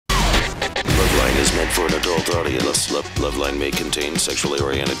is meant for an adult audience. LoveLine may contain sexually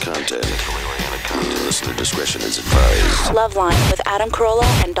oriented content. Listener discretion is advised. LoveLine with Adam Carolla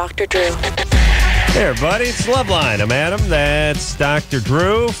and Dr. Drew. Hey, everybody, it's LoveLine. I'm Adam. That's Dr.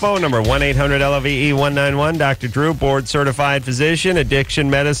 Drew. Phone number 1-800-LOVE-191. Dr. Drew, board-certified physician, addiction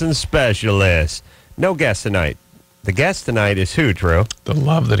medicine specialist. No guest tonight. The guest tonight is who, Drew? The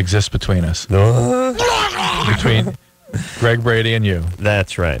love that exists between us. Between Greg Brady and you.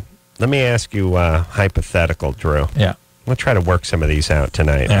 That's right. Let me ask you hypothetical, Drew. Yeah. We'll try to work some of these out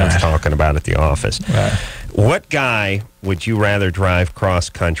tonight. I was talking about at the office. What guy would you rather drive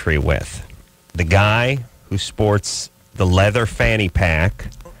cross-country with? The guy who sports the leather fanny pack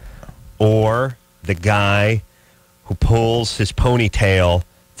or the guy who pulls his ponytail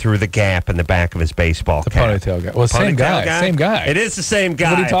through the gap in the back of his baseball cap? The ponytail guy. Well, same guy. It is the same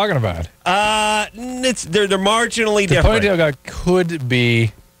guy. What are you talking about? They're marginally the different. The ponytail guy could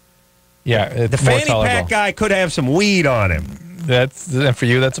be, it's the more fanny tolerable. pack guy could have some weed on him. And for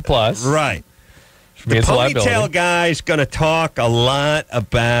you, that's a plus. Right. For me, the it's a liability. ponytail guy's going to talk a lot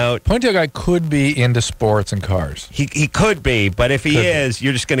about... Ponytail guy could be into sports and cars. He could be, but if he is,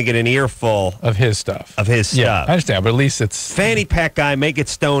 you're just going to get an earful... Of his stuff. Yeah, I understand, but at least it's... Fanny pack guy may get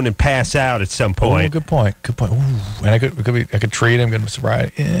stoned and pass out at some point. Oh, good point. Ooh, and I could treat him, get him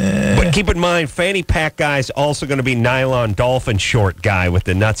sobriety. But keep in mind, fanny pack guy's also going to be nylon dolphin short guy with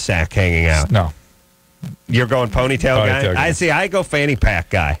the nutsack hanging out. No. You're going ponytail guy? I see. I go fanny pack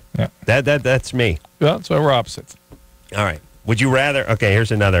guy. Yeah. That's me. Well, so we're opposites. All right. Would you rather? Okay,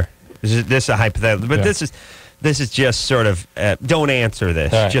 here's another. This is a hypothetical, but this is just sort of. Don't answer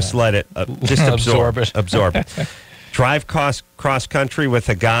this. Just let it. Just absorb it. Absorb it. Drive cross country with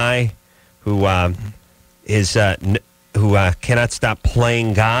a guy who cannot stop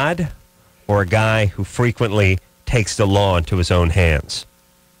playing God, or a guy who frequently takes the law into his own hands.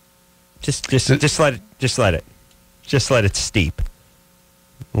 Just let it steep.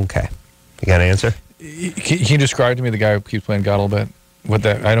 Okay. You got an answer? Can you describe to me the guy who keeps playing God a little bit? With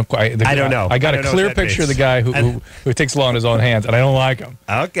that, I don't know. I got a clear picture of the guy who takes the law in his own hands, and I don't like him.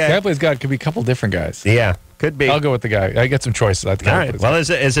 Okay. The guy who plays God could be a couple different guys. Yeah, could be. I'll go with the guy. I get some choices. All right. Well,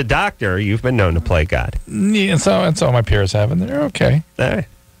 as a doctor, you've been known to play God. Yeah, and so my peers have, and they're okay. All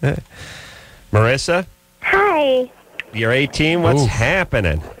right. Marissa? Hi. You're 18. What's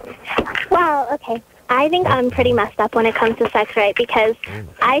happening? Well, okay. I think I'm pretty messed up when it comes to sex, right? Because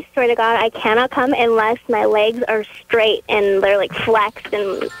I swear to God, I cannot come unless my legs are straight and they're like flexed,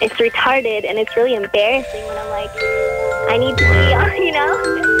 and it's retarded, and it's really embarrassing when I'm like, I need to pee, you know?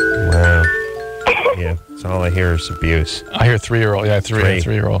 Wow. Yeah, that's all I hear is abuse. I hear 3-year-old. Yeah,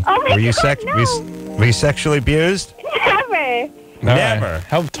 three-year-old. Oh my Were you God, no. Were you sexually abused? Never. Never.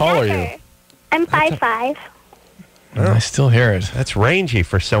 How tall are you? I'm 5'5". I still hear it. That's rangy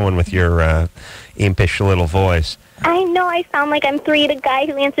for someone with your impish little voice. I know I sound like I'm 3. The guy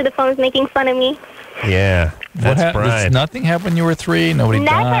who answered the phone is making fun of me. Yeah, that's Brian. Nothing happened when you were 3? Nobody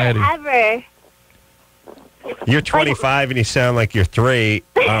died? Never, ever. You're 25 and you sound like you're 3.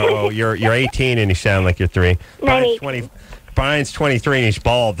 Oh, you're 18 and you sound like you're 3. Brian's 23 and he's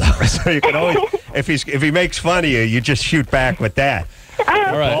bald, though. So you can always, if he makes fun of you, you just shoot back with that. All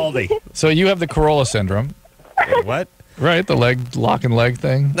right. Baldy. So you have the Corolla syndrome. What? Right, the lock and leg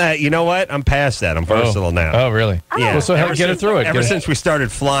thing. You know what? I'm past that. I'm versatile now. Oh, really? Yeah. Well, so get her through it. Ever since we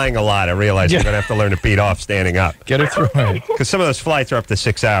started flying a lot, I realized we're going to have to learn to beat off standing up. Get her through it. Because some of those flights are up to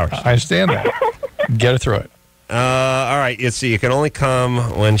 6 hours. I understand that. Get her through it. All right. You see, you can only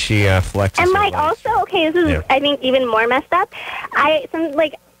come when she flexes. And like also, okay, this is I think even more messed up.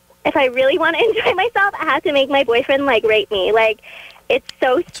 If I really want to enjoy myself, I have to make my boyfriend like rape me. Like, it's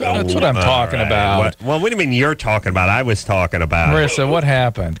so sick. That's what I'm talking about. Well, what do you mean you're talking about? I was talking about. Marissa, what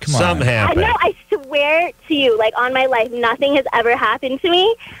happened? Come on. Something happened. No, I swear to you, like on my life, nothing has ever happened to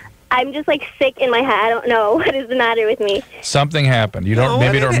me. I'm just like sick in my head. I don't know what is the matter with me. Something happened. You don't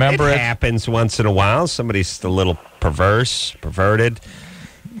maybe don't remember it. It happens once in a while. Somebody's a little perverted.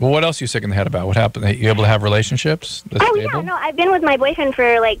 Well, what else are you sick in the head about? What happened? Are you able to have relationships? Yeah, no, I've been with my boyfriend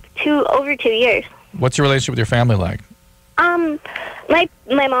for like over 2 years. What's your relationship with your family like?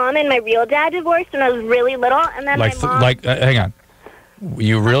 My mom and my real dad divorced when I was really little, and then my mom. Hang on.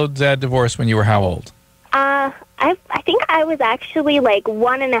 Your real dad divorced when you were how old? I think I was actually like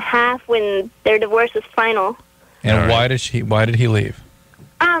 1.5 when their divorce was final. And why did he leave?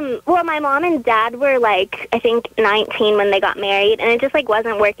 Well, my mom and dad were, like, I think 19 when they got married, and it just, like,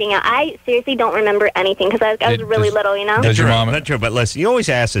 wasn't working out. I seriously don't remember anything because I was really little, you know? That's true, that's true, but listen, you always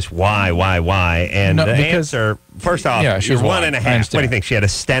ask us why, and the answer, first off, she was 1.5. What do you think? She had a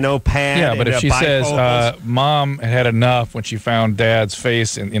steno pad? Yeah, but if she says, Mom had enough when she found Dad's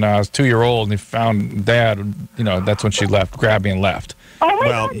face, and, I was 2-year-old, and he found Dad, that's when she grabbed me and left. Oh, my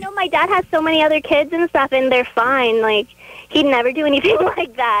God, no, my dad has so many other kids and stuff, and they're fine, like... He'd never do anything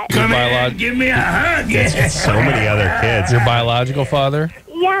like that. Come here, give me a hug. So many other kids. Your biological father?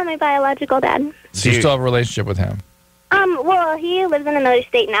 Yeah, my biological dad. So you still have a relationship with him? Well, he lives in another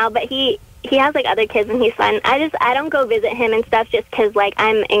state now, but he has, like, other kids, and he's fine. I don't go visit him and stuff just because, like,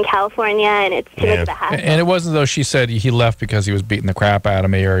 I'm in California, and it's too much of a hassle. And it wasn't though she said he left because he was beating the crap out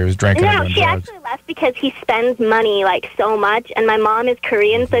of me or he was drinking or doing drugs? No, she actually left because he spends money, like, so much, and my mom is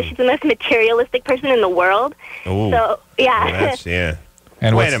Korean, so she's the most materialistic person in the world. Ooh. So, yeah. Well,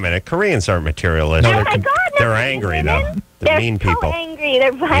 and wait a minute. Koreans aren't materialistic. Oh, my God. They're angry, though. They're mean so people. angry.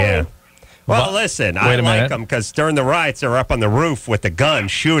 They're violent. Yeah. Well, listen, I like them because during the riots, they're up on the roof with the gun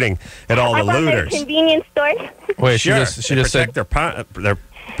shooting at all the looters. Convenience stores. Wait, she just said their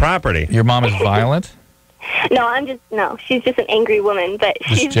property. Your mom is violent? No, she's just an angry woman. But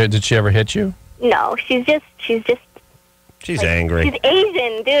did she ever hit you? No, she's She's angry. She's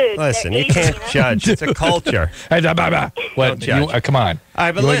Asian, dude. Listen, you can't judge. It's a culture. What? Come on. All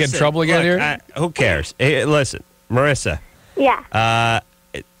right, but you want to get in trouble again here? Who cares? Hey, listen, Marissa. Yeah.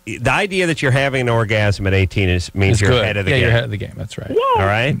 The idea that you're having an orgasm at 18 means you're ahead of the game. Yeah, you're ahead of the game. That's right. Yeah. All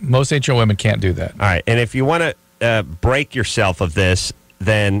right? Most HR women can't do that. All right. And if you want to break yourself of this,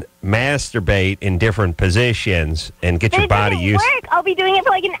 then masturbate in different positions and get your body used to it. I'll be doing it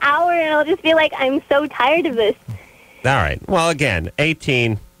for like an hour, and I'll just be like, I'm so tired of this. All right. Well, again,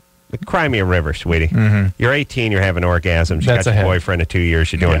 18... Cry me a river, sweetie. Mm-hmm. You're 18, you're having orgasms. You got your boyfriend of 2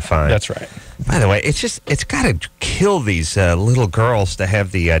 years, you're doing fine. That's right. By the way, it's got to kill these little girls to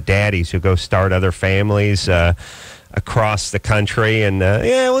have the daddies who go start other families across the country. And,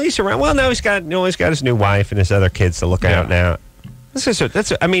 he's around. Well, no, he's got his new wife and his other kids to look out now.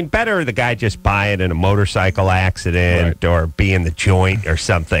 Better the guy just buy it in a motorcycle accident or be in the joint or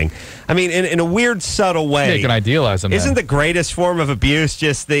something. I mean, in a weird, subtle way. Yeah, you can idealize him. Isn't the greatest form of abuse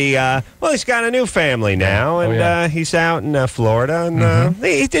just the, he's got a new family now, and he's out in Florida, and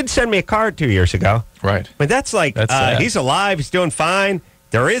he did send me a card 2 years ago. Right. But that's like, he's alive, he's doing fine.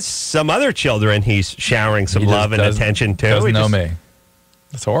 There is some other children he's showering some love and attention to. Doesn't know me.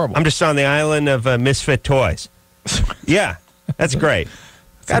 That's horrible. I'm just on the island of misfit toys. Yeah. That's great.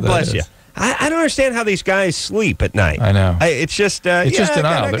 God bless you. I don't understand how these guys sleep at night. I know. It's just denial.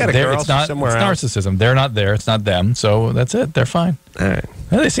 It's narcissism. They're not there. It's not them. So that's it. They're fine. All right.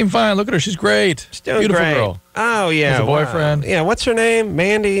 They seem fine. Look at her. She's great. She's doing beautiful great. Girl. Oh, yeah. Has a boyfriend. Yeah, what's her name?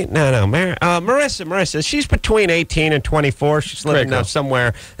 Mandy? No. Marissa. She's between 18 and 24. She's living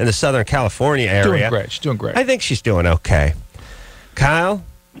somewhere in the Southern California area. She's doing great. I think she's doing okay. Kyle?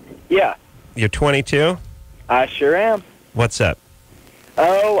 Yeah. You're 22? I sure am. What's up?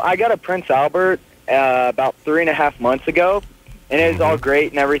 Oh, I got a Prince Albert about 3.5 months ago, and it was all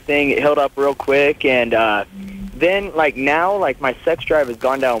great and everything. It healed up real quick, and then, now, my sex drive has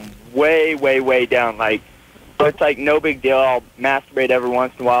gone down way, way, way down. So it's, no big deal. I'll masturbate every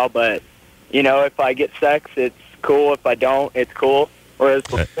once in a while, but, if I get sex, it's cool. If I don't, it's cool. Whereas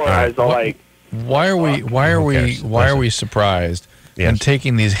before, I was all like... Why are we surprised and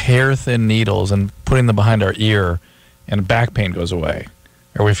taking these hair-thin needles and putting them behind our ear and back pain goes away,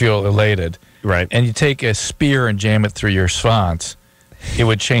 or we feel elated, right? And you take a spear and jam it through your sconce, it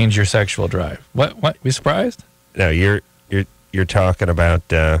would change your sexual drive. What? We surprised? No, you're talking about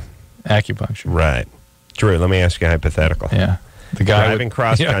acupuncture, right? Drew, let me ask you a hypothetical. Yeah, the guy driving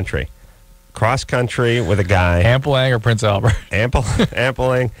cross country with a guy. Ampelang or Prince Albert?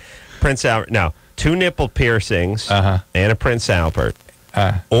 Ampelang, Prince Albert. No, 2 nipple piercings and a Prince Albert,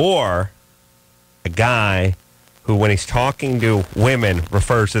 or a guy who, when he's talking to women,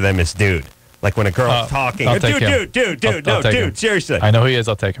 refers to them as dude. Like when a girl's talking, dude, seriously. I know who he is.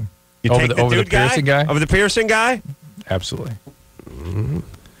 I'll take him. You over take the dude piercing guy? Over the piercing guy? Absolutely. Mm-hmm.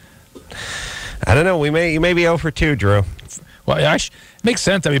 I don't know. You may be 0 for 2, Drew. Well, it makes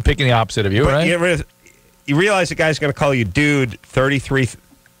sense. I'd be picking the opposite of you, right? You realize the guy's going to call you dude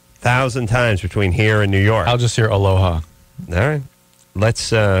 33,000 times between here and New York. I'll just hear aloha. All right.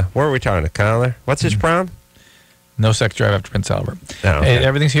 Let's, where are we talking to? Kyler? What's his prom? No sex drive after Prince Albert. Oh, okay. Hey,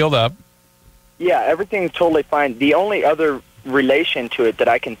 everything's healed up. Yeah, everything's totally fine. The only other relation to it that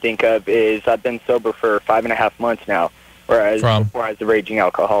I can think of is I've been sober for 5.5 months now, whereas before I was a raging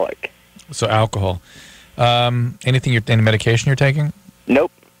alcoholic. So alcohol. Any medication you're taking?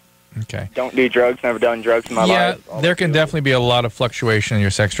 Nope. Okay. Don't do drugs. Never done drugs in my life. Yeah, there can definitely be a lot of fluctuation in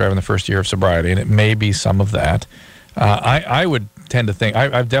your sex drive in the first year of sobriety, and it may be some of that. I would tend to think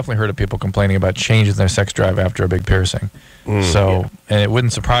I've definitely heard of people complaining about changes in their sex drive after a big piercing. And it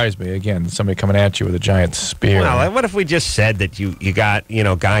wouldn't surprise me again somebody coming at you with a giant spear. Well, what if we just said that you got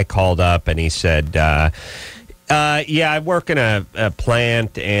guy called up and he said, I work in a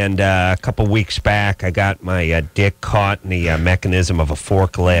plant, and a couple weeks back I got my dick caught in the mechanism of a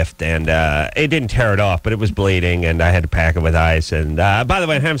forklift, and it didn't tear it off, but it was bleeding, and I had to pack it with ice. And by the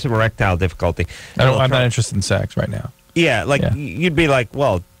way, I'm having some erectile difficulty. I'm not interested in sex right now. Yeah, you'd be like,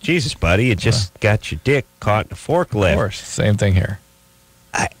 well, Jesus, buddy, you just got your dick caught in a forklift. Of course, same thing here.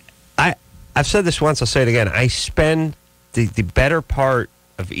 I've said this once, I'll say it again. I spend the better part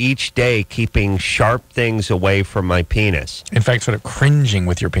of each day keeping sharp things away from my penis. In fact, sort of cringing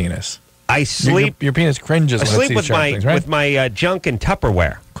with your penis. I sleep. Your penis cringes when it sees sharp things, right? with my junk in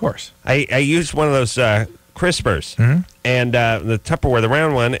Tupperware. Of course. I use one of those crispers, and the Tupperware, the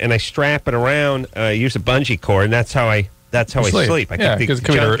round one, and I strap it around. Use a bungee cord, and that's how I sleep. I keep the because it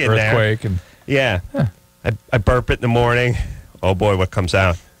could be an earthquake. I burp it in the morning. Oh boy, what comes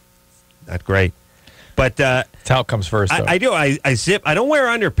out? Not great. But talc comes first. I do. I zip. I don't wear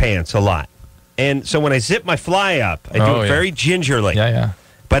underpants a lot, and so when I zip my fly up, I do it very gingerly. Yeah.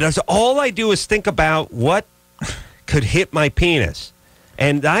 But all I do is think about what could hit my penis,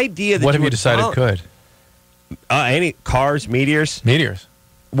 and the idea that what have you decided could? Any cars, meteors.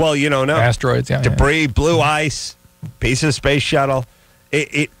 Well, no asteroids, debris, blue ice, piece of space shuttle.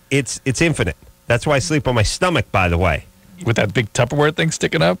 It's infinite. That's why I sleep on my stomach. By the way. With that big Tupperware thing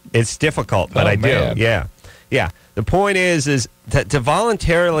sticking up? It's difficult, but I do. Man. Yeah. The point is to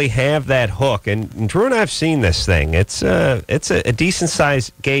voluntarily have that hook, and Drew and I have seen this thing. It's a decent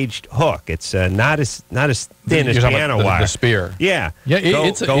sized gauged hook. It's not as thin as piano wire. The spear. Yeah.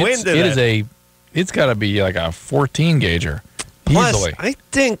 It's got to be like a 14 gauger. Plus, easily. I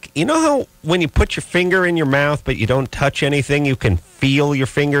think how when you put your finger in your mouth but you don't touch anything, you can feel your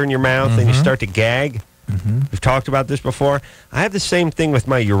finger in your mouth and you start to gag. We've talked about this before. I have the same thing with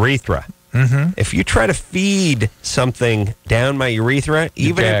my urethra. If you try to feed something down my urethra,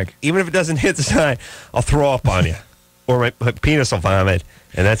 even if it doesn't hit the side, I'll throw up on you. Or my penis will vomit,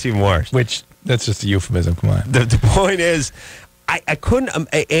 and that's even worse. That's just a euphemism. Come on. The point is, I couldn't,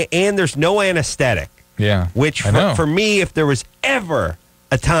 and there's no anesthetic. Yeah. Which, for me, if there was ever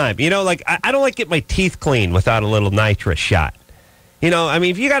a time, I don't like getting my teeth cleaned without a little nitrous shot.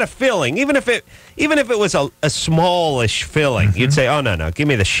 If you got a filling, even if it was a smallish filling, you'd say, "Oh no, give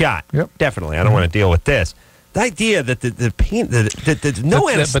me the shot." Yep. Definitely, I don't want to deal with this. The idea that the no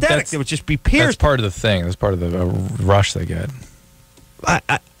anesthetic, that would just be pierced. That's part of the thing. That's part of the rush they get.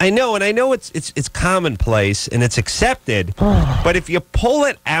 I know, and I know it's commonplace and it's accepted, but if you pull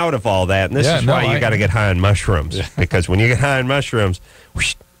it out of all that, and this is why you got to get high on mushrooms, because when you get high on mushrooms,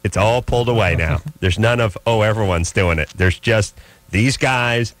 whoosh, it's all pulled away now. There's none of everyone's doing it. There's just these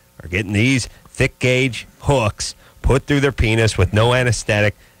guys are getting these thick gauge hooks put through their penis with no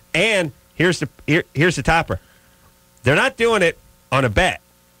anesthetic, and here's the topper. They're not doing it on a bet.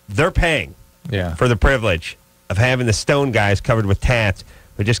 They're paying for the privilege of having the stone guys covered with tats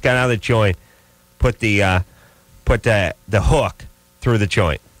who just got out of the joint put the hook through the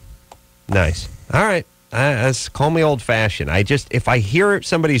joint. Nice. All right. Call me old-fashioned. If I hear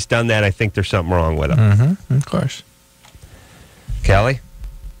somebody's done that, I think there's something wrong with them. Of course. Kelly?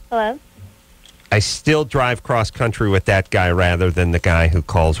 Hello? I still drive cross-country with that guy rather than the guy who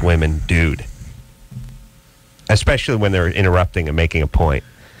calls women dude. Especially when they're interrupting and making a point.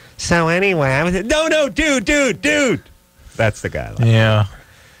 So anyway, I was no, dude. That's the guy. Yeah.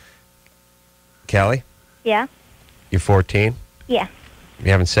 Kelly? Yeah? You're 14? Yeah.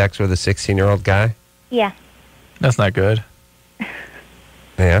 You having sex with a 16-year-old guy? Yeah. That's not good.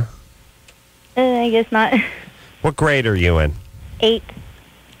 Yeah? I guess not. What grade are you in? 8th.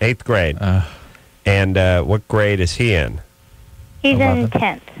 8th grade. And what grade is he in? He's 11th. In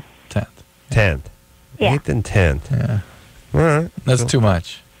 10th. 10th. Yeah. 8th and 10th. Yeah. All right. That's too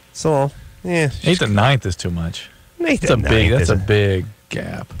much. So, yeah. 8th and 9th is too much. 8th and 9th. That's a big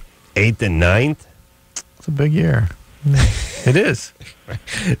gap. 8th and 9th? It's a big year. It is.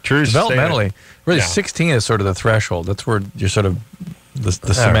 True. Developmentally. Really, 16 is sort of the threshold. That's where you're sort of, the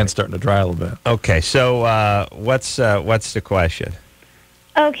cement's starting to dry a little bit. Okay, so what's the question?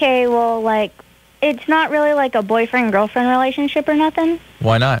 Okay, well, it's not really like a boyfriend-girlfriend relationship or nothing.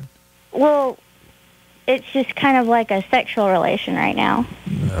 Why not? Well, it's just kind of like a sexual relation right now.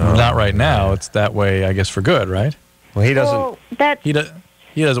 Not right now. It's that way, I guess, for good, right? Well, he doesn't.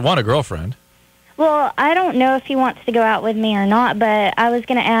 He doesn't want a girlfriend. Well, I don't know if he wants to go out with me or not, but I was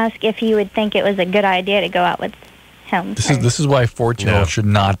going to ask if you would think it was a good idea to go out with him. This is why 14-year-olds should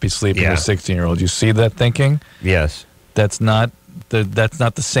not be sleeping with 16-year-olds. You see that thinking? Yes. That's not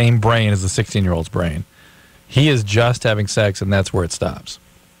the same brain as the 16-year-old's brain. He is just having sex, and that's where it stops.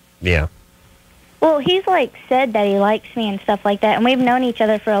 Yeah. Well, he's said that he likes me and stuff like that, and we've known each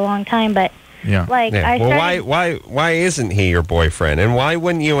other for a long time, but Yeah. Why isn't he your boyfriend? And why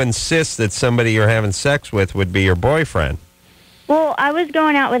wouldn't you insist that somebody you're having sex with would be your boyfriend? Well, I was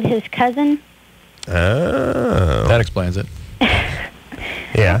going out with his cousin. Oh. That explains it.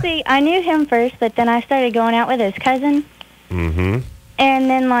 Yeah. See, I knew him first, but then I started going out with his cousin. Mm-hmm. And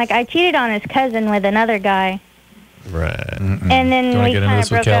then, I cheated on his cousin with another guy. Right. And then we kind of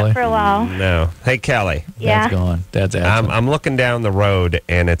broke up for a while. No. Hey, Kelly. Yeah. Dad's gone. Dad's absent. I'm looking down the road,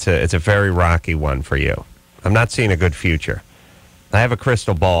 and it's a very rocky one for you. I'm not seeing a good future. I have a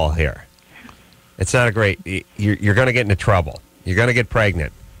crystal ball here. It's not a great... You're going to get into trouble. You're going to get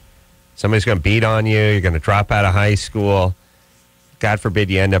pregnant. Somebody's going to beat on you. You're going to drop out of high school. God forbid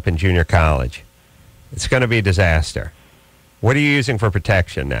you end up in junior college. It's going to be a disaster. What are you using for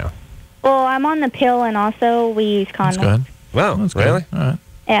protection now? Well, I'm on the pill, and also we use condoms. That's good. Well, That's really? Good. All right.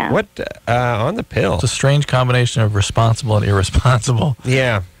 Yeah. What, on the pill? It's a strange combination of responsible and irresponsible.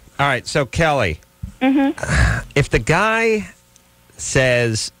 Yeah. All right, so Kelly, if the guy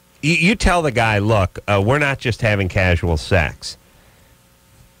says, you tell the guy, look, we're not just having casual sex.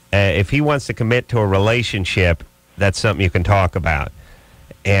 If he wants to commit to a relationship, that's something you can talk about.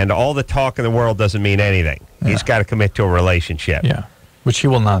 And all the talk in the world doesn't mean anything. Yeah. He's got to commit to a relationship. Yeah, which he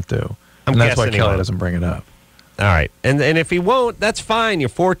will not do. I'm And that's why guessing he Kelly won't. doesn't bring it up. All right. And if he won't, that's fine. You're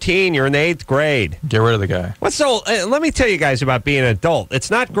 14. You're in the 8th grade. Get rid of the guy. What's so? Let me tell you guys about being an adult. It's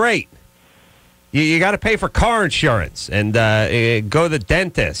not great. You got to pay for car insurance and go to the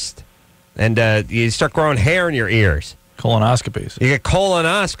dentist. And you start growing hair in your ears. Colonoscopies. You get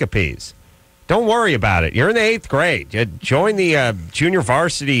colonoscopies. Don't worry about it. You're in the 8th grade. You join the junior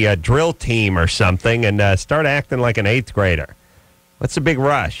varsity drill team or something and start acting like an 8th grader. What's the big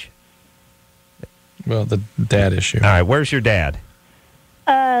rush? Well, the dad issue. All right, where's your dad?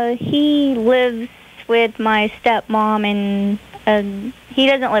 He lives with my stepmom, and he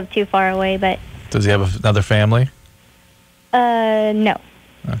doesn't live too far away, but... Does he have another family? No.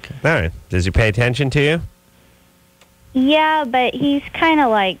 Okay. All right. Does he pay attention to you? Yeah, but he's kind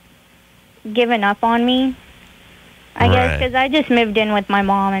of, given up on me, I guess, because I just moved in with my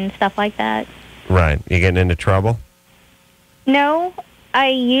mom and stuff like that. Right. You getting into trouble? No, I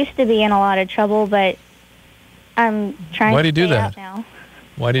used to be in a lot of trouble, but I'm trying Why to do you do stay that? out now.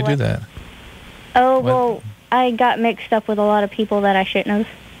 Why do you do that? Oh, well, I got mixed up with a lot of people that I shouldn't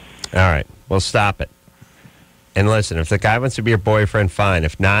have. All right. Well, stop it. And listen, if the guy wants to be your boyfriend, fine.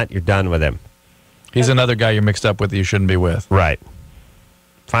 If not, you're done with him. He's another guy you're mixed up with that you shouldn't be with. Right.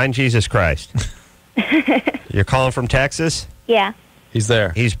 Find Jesus Christ. You're calling from Texas? Yeah. He's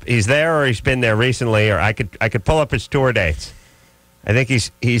there. He's there, or he's been there recently, or I could pull up his tour dates. I think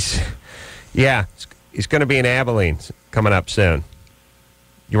he's going to be in Abilene coming up soon.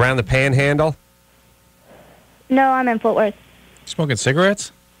 You around the Panhandle? No, I'm in Fort Worth. Smoking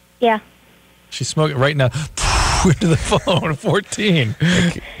cigarettes? Yeah. She's smoking right now. Into the phone. 14.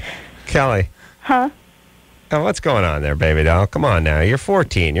 Kelly. Huh? Oh, what's going on there, baby doll? Come on now. You're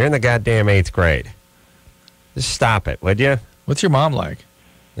 14. You're in the goddamn 8th grade. Just stop it, would you? What's your mom like?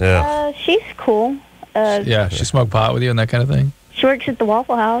 Ugh. She's cool. Yeah, she smoked pot with you and that kind of thing? She works at the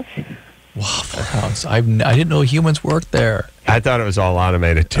Waffle House. Waffle House. I didn't know humans worked there. I thought it was all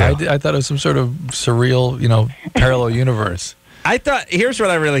automated, too. I thought it was some sort of surreal, parallel universe. Here's what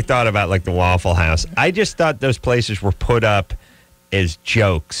I really thought about, the Waffle House. I just thought those places were put up as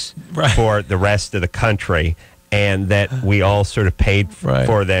jokes for the rest of the country, and that we all sort of paid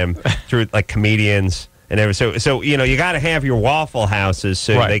for them through, comedians and everything. So you got to have your Waffle Houses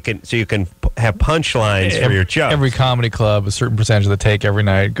so you can have punchlines for your jokes. Every comedy club, a certain percentage of the take every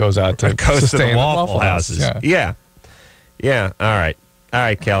night goes out to sustain the Waffle Houses. Yeah. Yeah. All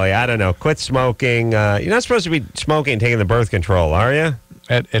right, Kelly. I don't know. Quit smoking. You're not supposed to be smoking and taking the birth control, are you?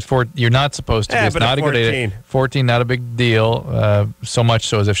 At 14, you're not supposed to. It's but not at a good age. 14, not a big deal. So much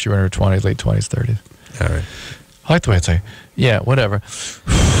so as if she were in her 20s, late 20s, 30s. All right. I like the way I say, yeah, whatever.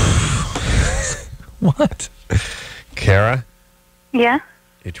 What? Kara, Yeah?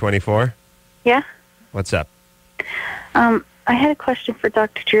 you're 24? Yeah? What's up? I had a question for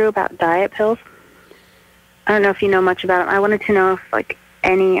Dr. Drew about diet pills. I don't know if you know much about them. I wanted to know if,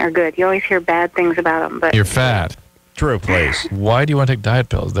 any are good. You always hear bad things about them, but... You're fat. Drew, please. Why do you want to take diet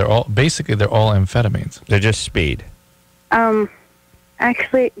pills? They're all amphetamines. They're just speed.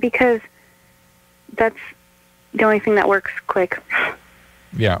 Actually, because that's the only thing that works quick.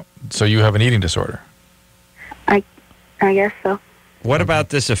 Yeah. So you have an eating disorder. I guess so. What about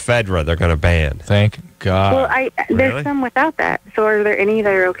this ephedra they're going to ban? Thank God. Well, there's Really? some without that. So are there any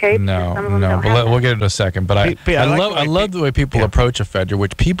that are okay? No, Some of them no. don't But have we'll get it in a second. But I love the way people approach ephedra,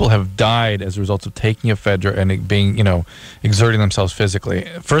 which people have died as a result of taking ephedra and it being, exerting themselves physically.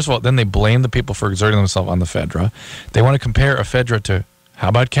 First of all, then they blame the people for exerting themselves on the ephedra. They want to compare ephedra to, how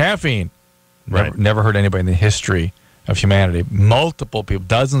about caffeine? Never heard anybody in the history of humanity. Multiple people,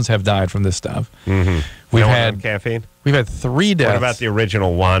 dozens have died from this stuff. Mm-hmm. We've No one had on caffeine. We've had 3 deaths. What about the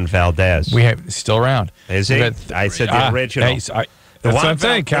original Juan Valdez? We have still around. Is he? I said the original. That's what I'm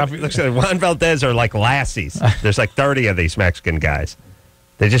saying. Looks like Juan Valdez are like lassies. There's like 30 of these Mexican guys.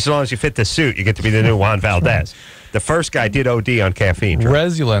 They just, as long as you fit the suit, you get to be the new Juan Valdez. The first guy did OD on caffeine.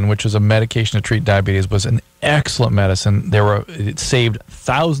 Resulin, which is a medication to treat diabetes, was an excellent medicine. It saved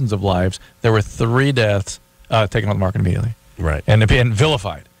thousands of lives. There were 3 deaths taken off the market immediately. Right. And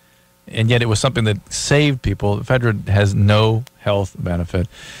vilified. And yet it was something that saved people. Ephedra has no health benefit.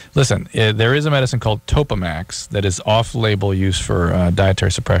 Listen, there is a medicine called Topamax that is off-label use for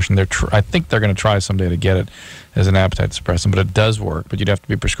dietary suppression. I think they're going to try someday to get it as an appetite suppressant, but it does work. But you'd have to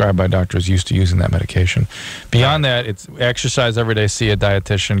be prescribed by doctors used to using that medication. Beyond that, it's exercise every day, see a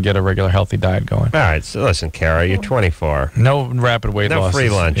dietitian, get a regular healthy diet going. All right, so listen, Kara, you're 24. No rapid weight loss. No free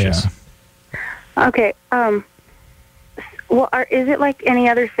lunches. Yeah. Okay. Well, is it like any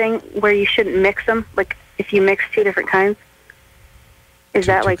other thing where you shouldn't mix them? Like if you mix 2 different kinds? Is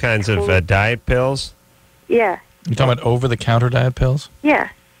that like 2 kinds of diet pills? Yeah. You talking about over-the-counter diet pills? Yeah.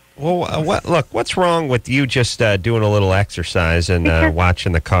 Well, what's wrong with you just doing a little exercise and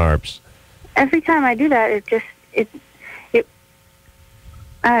watching the carbs? Every time I do that, it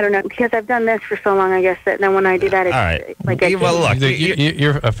I don't know, because I've done this for so long, I guess, that then when I do that, it's all right. like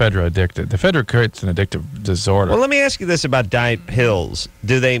you're ephedra addicted. The ephedra creates an addictive disorder. Well, let me ask you this about diet pills.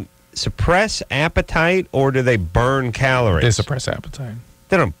 Do they suppress appetite or do they burn calories? They suppress appetite.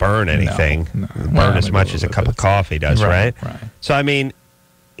 They don't burn anything. No. They burn as much as a cup of coffee does, right? Right. So, I mean,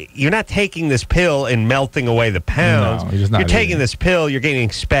 you're not taking this pill and melting away the pounds. No, you're taking this pill, you're getting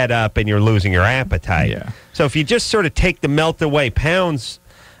sped up, and you're losing your appetite. Yeah. So if you just sort of take the melt away pounds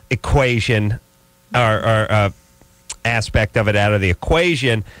equation or aspect of it out of the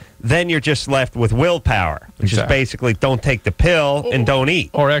equation, then you're just left with willpower, which is basically don't take the pill and don't eat.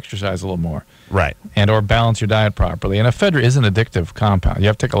 Or exercise a little more. Right. And or balance your diet properly. And ephedra is an addictive compound. You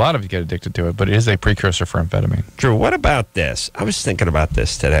have to take a lot of it to get addicted to it, but it is a precursor for amphetamine. Drew, what about this? I was thinking about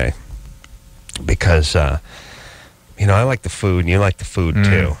this today because, I like the food and you like the food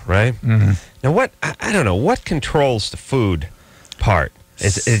too, right? Mm-hmm. Now, I don't know, what controls the food part?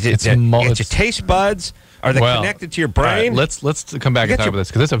 Is it your taste buds? Are they connected to your brain? Right, let's come back and talk about this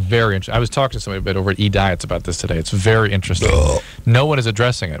because it's a very interesting. I was talking to somebody a bit over at eDiets about this today. It's very interesting. No one is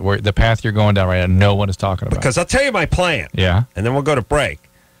addressing it. The path you're going down right now, no one is talking about. Because I'll tell you my plan. Yeah, and then we'll go to break.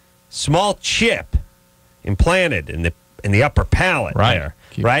 Small chip implanted in the upper palate. Right. There.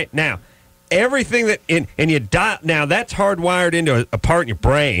 Right now, everything that now that's hardwired into a part in your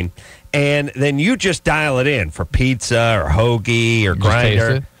brain. And then you just dial it in for pizza or hoagie or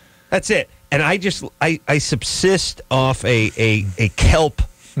grinder. That's it. And I subsist off a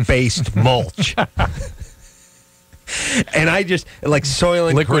kelp-based mulch. And I just like soil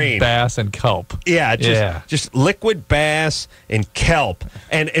and liquid green. bass and kelp. Yeah, just liquid bass and kelp.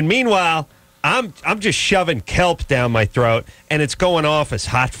 And meanwhile, I'm just shoving kelp down my throat, and it's going off as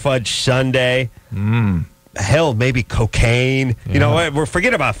hot fudge sundae. Hell, maybe cocaine. Yeah. We're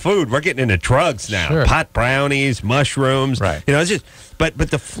forget about food. We're getting into drugs now. Sure. Pot brownies, mushrooms. Right. It's just. But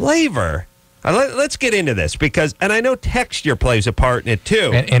the flavor. Let's get into this and I know texture plays a part in it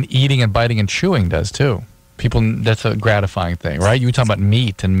too. And eating and biting and chewing does too. People, that's a gratifying thing, right? You talk about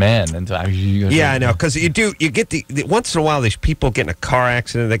meat and men, and yeah, I know, because you get the once in a while these people get in a car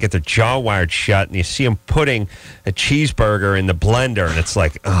accident, they get their jaw wired shut, and you see them putting a cheeseburger in the blender, and it's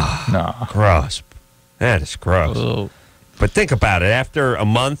like, gross. That is gross. Ugh. But think about it. After a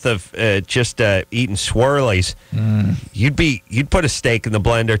month of just eating swirlies, you'd put a steak in the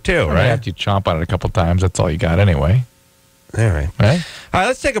blender too, right? After you chomp on it a couple times, that's all you got anyway. All right. Right? All right,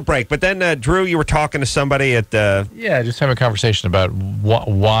 let's take a break. But then, Drew, you were talking to somebody at Yeah, just having a conversation about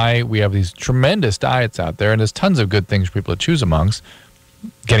why we have these tremendous diets out there, and there's tons of good things for people to choose amongst.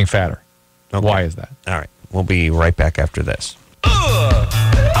 Getting fatter. Okay. Why is that? All right. We'll be right back after this.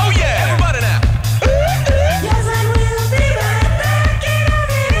 Oh, yeah. Everybody now.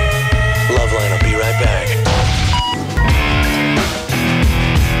 LoveLine will be right back.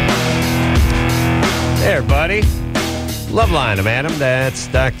 There, buddy. LoveLine, I'm Adam. That's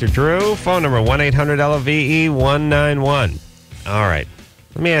Dr. Drew. Phone number 1-800-LOVE-191. All right.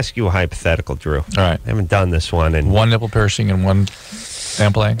 Let me ask you a hypothetical, Drew. All right. I haven't done this one. One nipple piercing and one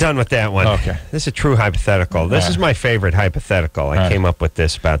sampling? Done with that one. Okay. This is a true hypothetical. This is my favorite hypothetical. I came up with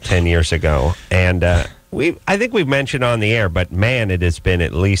this about 10 years ago. And I think we've mentioned on the air, but man, it has been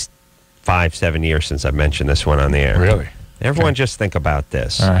at least 5-7 years since I've mentioned this one on the air. Really? Everyone just think about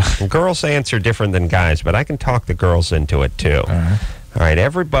this. Right. Girls answer different than guys, but I can talk the girls into it too. All right,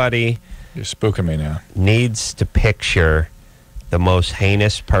 everybody... You're spooking me now. ...needs to picture the most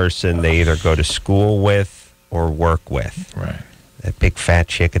heinous person they either go to school with or work with. Right. That big fat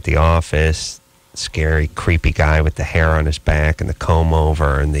chick at the office, scary, creepy guy with the hair on his back and the comb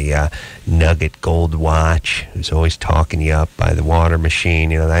over and the nugget gold watch who's always talking you up by the water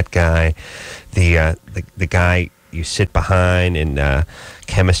machine. You know, that guy. The guy you sit behind in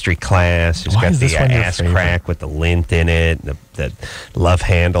chemistry class who's got the ass crack with the lint in it, and the love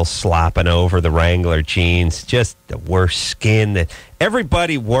handle slopping over the Wrangler jeans, just the worst skin. That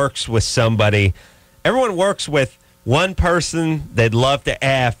everybody works with somebody. Everyone works with one person they'd love to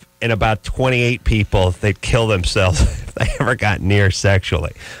F and about 28 people they'd kill themselves if they ever got near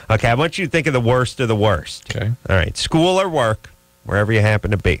sexually. Okay, I want you to think of the worst of the worst. Okay. All right, school or work, wherever you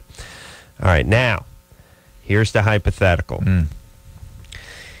happen to be. All right, now, here's the hypothetical.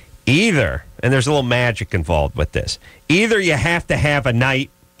 Either, and there's a little magic involved with this, either you have to have a night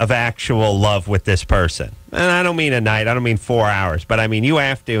of actual love with this person. And I don't mean a night, I don't mean 4 hours, but I mean you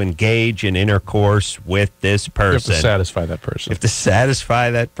have to engage in intercourse with this person. You have to satisfy that person. You have to satisfy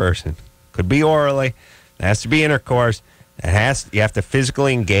that person. Could be orally. It has to be intercourse. You have to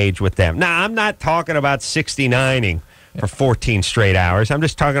physically engage with them. Now, I'm not talking about 69ing for 14 straight hours. I'm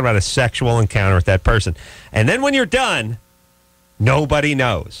just talking about a sexual encounter with that person. And then when you're done, nobody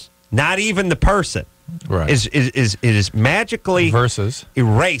knows. Not even the person. Right. It is magically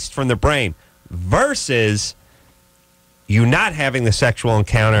erased from the brain. Versus you not having the sexual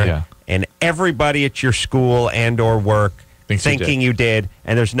encounter and everybody at your school and or work thinking you did,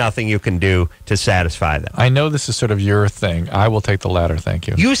 and there's nothing you can do to satisfy them. I know this is sort of your thing. I will take the latter, thank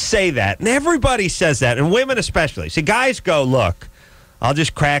you. You say that, and everybody says that, and women especially. See, guys go, look, I'll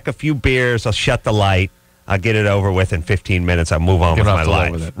just crack a few beers, I'll shut the light, I'll get it over with in 15 minutes, I'll move on with my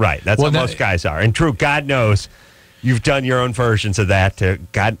life. With right, that's what most guys are. And true, God knows you've done your own versions of that to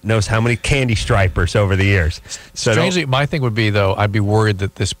God knows how many candy stripers over the years. So strangely, my thing would be, though, I'd be worried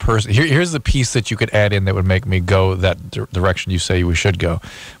that this person... Here's the piece that you could add in that would make me go that direction you say we should go,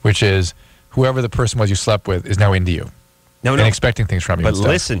 which is whoever the person was you slept with is now into you. No, and expecting things from you. But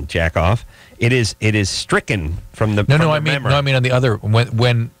listen, jack off. It is stricken from the memory. I mean on the other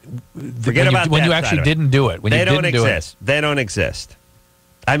when you actually didn't do it. When they don't exist. They don't exist.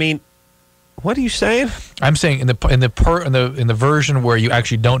 I mean, what are you saying? I'm saying in the version where you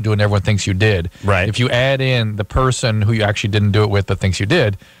actually don't do it and everyone thinks you did. Right. If you add in the person who you actually didn't do it with but thinks you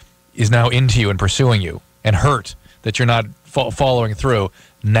did, is now into you and pursuing you and hurt that you're not following through.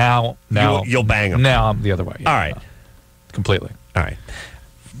 Now you'll bang them. Now I'm the other way. All right. Completely. All right.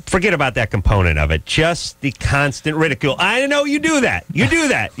 Forget about that component of it. Just the constant ridicule. I know you do that. You do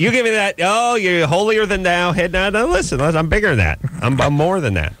that. You give me that. Oh, you're holier than thou. Head now. Listen, I'm bigger than that. I'm more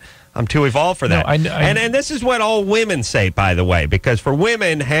than that. I'm too evolved for that. And this is what all women say, by the way, because for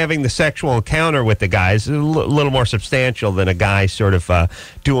women, having the sexual encounter with the guys is a little more substantial than a guy sort of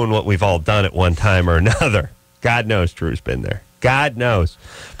doing what we've all done at one time or another. God knows Drew's been there. God knows.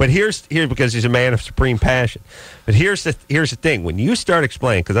 But here's because he's a man of supreme passion. But here's the thing. When you start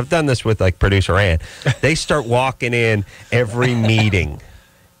explaining, because I've done this with like producer Ann, they start walking in every meeting.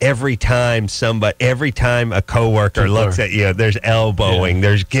 Every time a coworker looks at you, there's elbowing,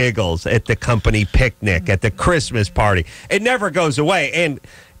 there's giggles at the company picnic, at the Christmas party. It never goes away. And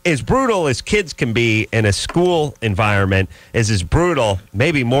as brutal as kids can be in a school environment is as brutal,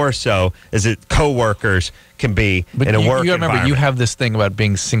 maybe more so, as coworkers can be in a work environment. You remember, you have this thing about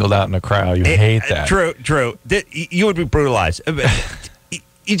being singled out in a crowd. You hate that. True. You would be brutalized.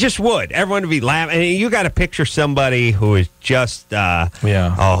 You just would. Everyone would be laughing. And you got to picture somebody who is just a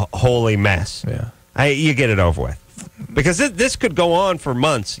holy mess. Yeah. You get it over with. Because this could go on for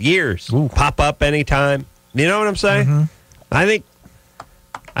months, years. Ooh. Pop up anytime. You know what I'm saying? Mm-hmm. I think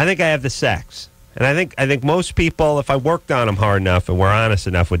I have the sex. And I think most people, if I worked on them hard enough and were honest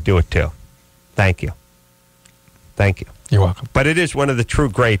enough, would do it too. Thank you. You're welcome. But it is one of the true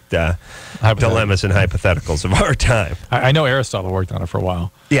great dilemmas and hypotheticals of our time. I know Aristotle worked on it for a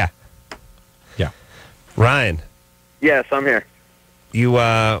while. Yeah. Ryan. Yes, I'm here. You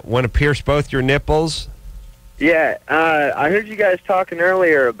want to pierce both your nipples Yeah, I heard you guys talking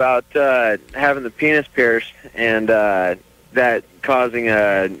earlier about having the penis pierced and that causing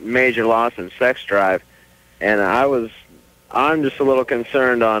a major loss in sex drive. And I'm just a little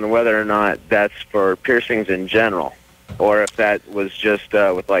concerned on whether or not that's for piercings in general, or if that was just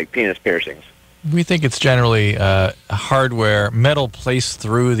with like penis piercings. We think it's generally hardware, metal placed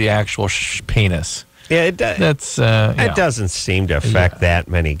through the actual penis. Yeah, it does. It doesn't seem to affect that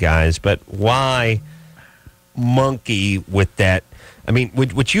many guys, but why monkey with that? I mean,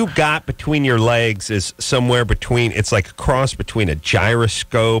 what you got between your legs is somewhere between, it's like a cross between a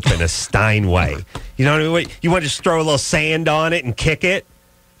gyroscope and a Steinway. You know what I mean? You want to just throw a little sand on it and kick it?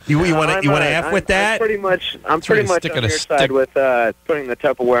 You want to F with that? I'm pretty much on your side with putting the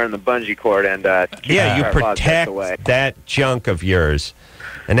Tupperware on the bungee cord and you protect that junk of yours.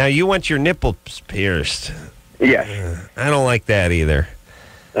 And now you want your nipples pierced. Yes. I don't like that either.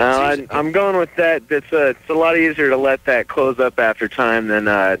 I'm going with that. It's a lot easier to let that close up after time than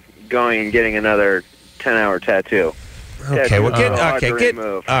going and getting another 10-hour tattoo.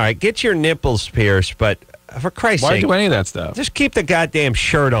 Okay, get your nipples pierced, but for Christ's sake, why do any of that stuff? Just keep the goddamn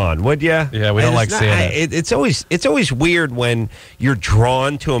shirt on, would you? Yeah, we don't like seeing it. It's always weird when you're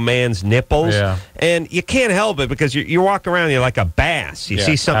drawn to a man's nipples, and you can't help it because you walk around and you're like a bass. You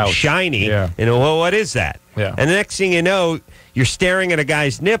see something shiny, and well, what is that? Yeah. And the next thing you know, you're staring at a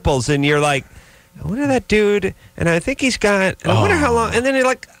guy's nipples, and you're like, I wonder that dude, and I think he's got, and I wonder how long, and then you're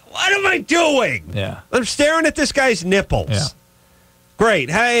like, what am I doing? Yeah. I'm staring at this guy's nipples. Yeah. Great.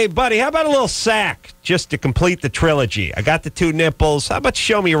 Hey, buddy, how about a little sack just to complete the trilogy? I got the 2 nipples. How about you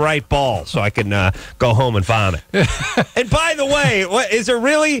show me your right ball so I can go home and vomit? And by the way, is there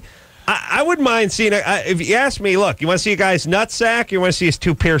really... I wouldn't mind seeing... if you ask me, look, you want to see a guy's nut sack or you want to see his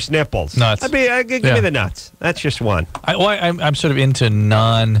 2 pierced nipples? Nuts. Give me the nuts. That's just one. I'm sort of into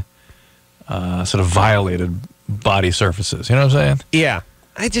sort of violated body surfaces. You know what I'm saying? Yeah.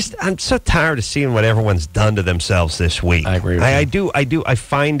 I'm so tired of seeing what everyone's done to themselves this week. I agree with you. I do. I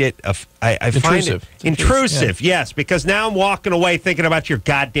find it intrusive. Intrusive, yes, because now I'm walking away thinking about your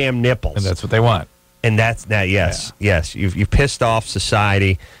goddamn nipples. And that's what they want. And that's that. Yes. You've pissed off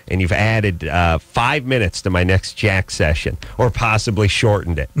society, and you've added 5 minutes to my next Jack session, or possibly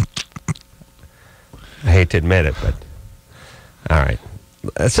shortened it. I hate to admit it, but all right.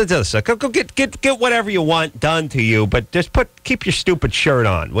 So go get whatever you want done to you, but just keep your stupid shirt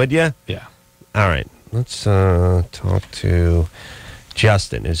on, would you? Yeah. All right. Let's talk to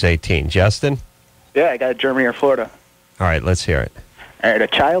Justin, who's 18. Justin? Yeah, I got Germany or Florida. All right, let's hear it. All right, a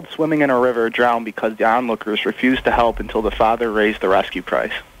child swimming in a river drowned because the onlookers refused to help until the father raised the rescue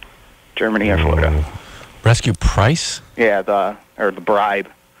price. Germany or Florida. Rescue price? Yeah, the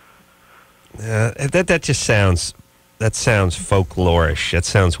bribe. That just sounds... That sounds folklorish. That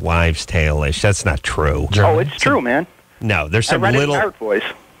sounds wives' tale-ish. That's not true. Oh, it's true, man. No, there's some I read little... it in Art Voice.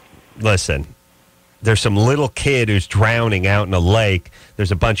 Listen, there's some little kid who's drowning out in a lake.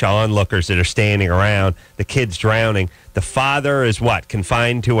 There's a bunch of onlookers that are standing around. The kid's drowning. The father is what?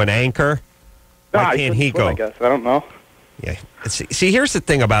 Confined to an anchor? Why can't he go? I guess. I don't know. Yeah. See, here's the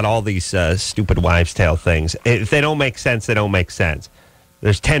thing about all these stupid wives' tale things. If they don't make sense, they don't make sense.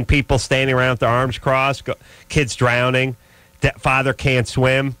 There's 10 people standing around with their arms crossed, kids drowning, father can't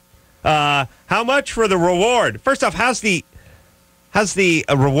swim. How much for the reward? First off, how's the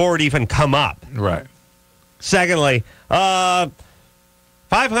reward even come up? Right. Secondly, 500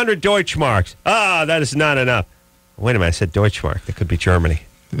 Deutschmarks. That is not enough. Wait a minute, I said Deutschmark. That could be Germany.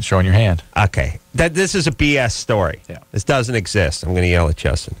 It's showing your hand. Okay. This is a BS story. Yeah. This doesn't exist. I'm going to yell at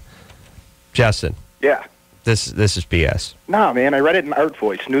Justin. Justin. Yeah. This is BS. No, man, I read it in Art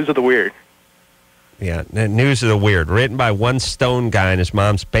Voice, News of the Weird. Yeah, News of the Weird, written by one stone guy in his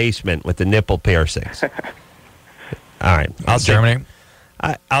mom's basement with the nipple piercings. All right. I'll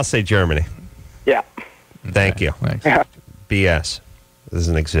say Germany. Yeah. Thank you. Thanks. Yeah. BS.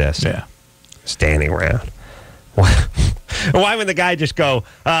 Doesn't exist. Yeah. Standing around. Why would the guy just go,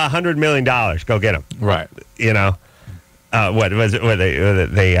 $100 million, go get him? Right. You know? What was it? Were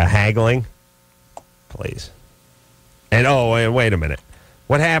they haggling? Please. And wait a minute.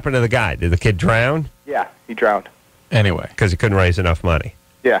 What happened to the guy? Did the kid drown? Yeah, he drowned. Anyway. Because he couldn't raise enough money.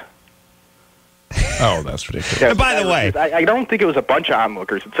 Yeah. Oh, that's ridiculous. Yeah, and by the way... I don't think it was a bunch of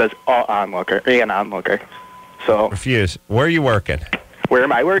onlookers. It says an onlooker. So... Refuse. Where are you working? Where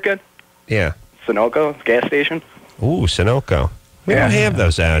am I working? Yeah. Sunoco, gas station. Ooh, Sunoco. We don't have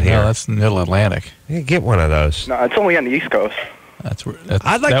those out here. No, that's Middle Atlantic. You get one of those. No, it's only on the East Coast.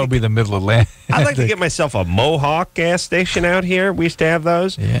 That would be the Middle Atlantic. I'd like to get myself a Mohawk gas station out here. We used to have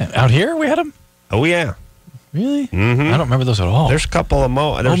those. Yeah. Out here we had them? Oh, yeah. Really? Mm-hmm. I don't remember those at all. There's a couple of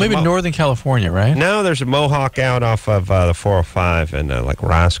maybe Northern California, right? No, there's a Mohawk out off of the 405 in like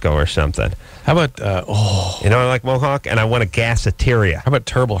Roscoe or something. How about, You know, I like Mohawk, and I want a Gaseteria. How about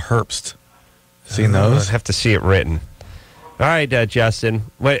Turtle Herbst? Seen those? I have to see it written. All right, Justin.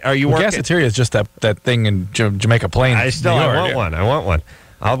 What are you working? Gaseteria is just that thing in Jamaica Plains. I want one.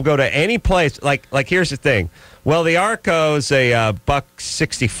 I'll go to any place. Like here's the thing. Well, the Arco's a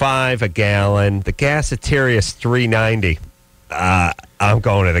 $1.65 a gallon. The Gaseteria is $3.90. I'm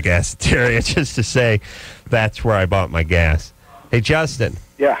going to the Gaseteria just to say that's where I bought my gas. Hey, Justin.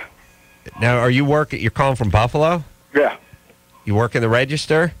 Yeah. Now, are you working? You're calling from Buffalo? Yeah. You work in the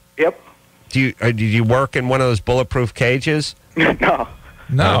register? Yep. Do you work in one of those bulletproof cages? No.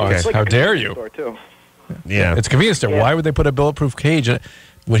 No. Okay. How dare you? Store too. Yeah. It's a convenience store. Yeah. Why would they put a bulletproof cage?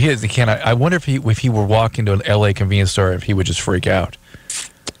 I wonder if he were walking to an L.A. convenience store, if he would just freak out.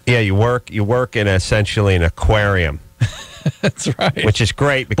 Yeah, you work in essentially an aquarium. That's right. Which is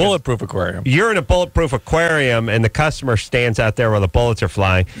great because bulletproof aquarium. You're in a bulletproof aquarium, and the customer stands out there while the bullets are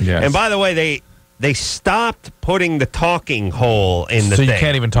flying. Yes. And by the way, they stopped putting the talking hole in the thing. So you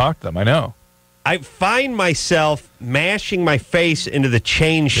can't even talk to them. I know. I find myself mashing my face into the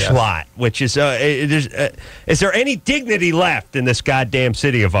change slot, which is, is there any dignity left in this goddamn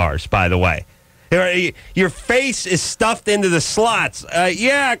city of ours, by the way? Your face is stuffed into the slots.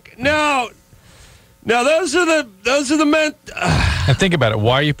 No, those are the men. And think about it.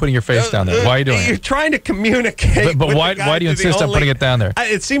 Why are you putting your face down there? Why are you doing You're it? trying to communicate. But why do you insist on putting it down there?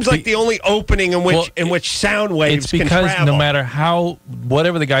 It seems like the only opening in which sound waves it's because can no matter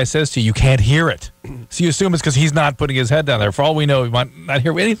whatever the guy says to you, you can't hear it. So you assume it's because he's not putting his head down there. For all we know, he might not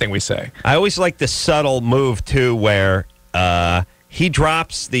hear anything we say. I always like the subtle move too, where he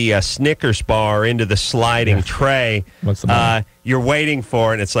drops the Snickers bar into the sliding tray. What's the matter? You're waiting for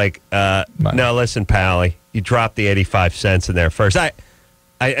it, and it's like, no, listen, Pally, you dropped the 85 cents in there first. I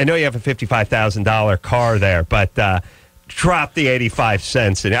know you have a $55,000 car there, but drop the 85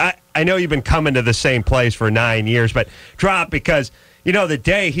 cents in it. I know you've been coming to the same place for 9 years, but drop because, you know, the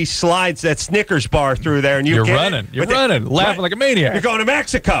day he slides that Snickers bar through there and you're running. You're running, laughing like a maniac. You're going to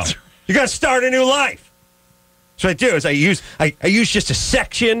Mexico. You got to start a new life. So what I do is I use just a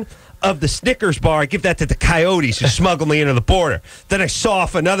section of the Snickers bar. I give that to the coyotes who smuggle me into the border. Then I saw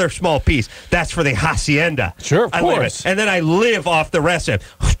off another small piece. That's for the hacienda. Sure, of course. And then I live off the rest of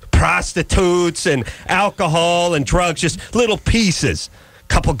it. Prostitutes and alcohol and drugs, just little pieces.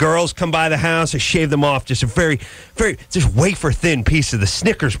 Couple girls come by the house. I shave them off. Just a very, very, just wafer thin piece of the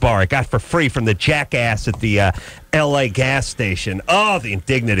Snickers bar I got for free from the jackass at the L.A. gas station. Oh, the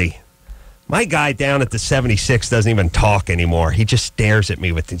indignity. My guy down at the 76 doesn't even talk anymore. He just stares at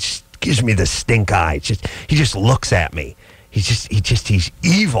me with gives me the stink eye. He just looks at me. He's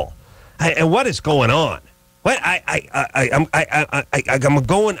evil. And what is going on? What I'm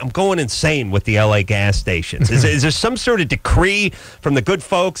going insane with the LA gas stations. Is there some sort of decree from the good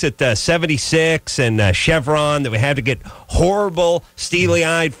folks at 76 and Chevron that we have to get horrible,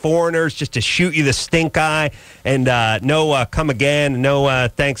 steely-eyed foreigners just to shoot you the stink eye and no come again, no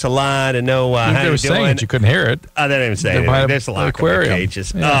thanks a lot, and no how they you were saying doing? it, you couldn't hear it. They didn't even say anything. There's a lot of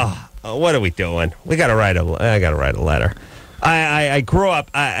cages. Yeah. Oh, what are we doing? I got to write a letter. I grew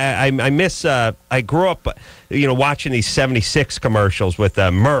up. I grew up, watching these 76 commercials with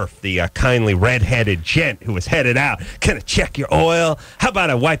Murph, the kindly red-headed gent who was headed out. Can I check your oil? How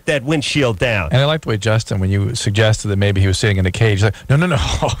about I wipe that windshield down? And I like the way Justin, when you suggested that maybe he was sitting in a cage, like, no,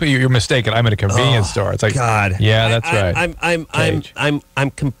 you're mistaken. I'm in a convenience store. It's like, God, yeah, that's right.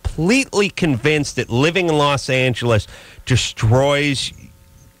 I'm completely convinced that living in Los Angeles destroys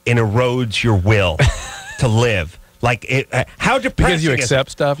and erodes your will to live. Like, how depressing because you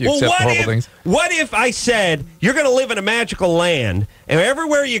accept stuff, you accept horrible things. What if I said, you're going to live in a magical land, and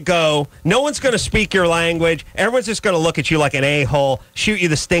everywhere you go, no one's going to speak your language, everyone's just going to look at you like an a-hole, shoot you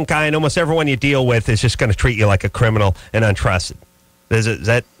the stink eye, and almost everyone you deal with is just going to treat you like a criminal and untrusted. That's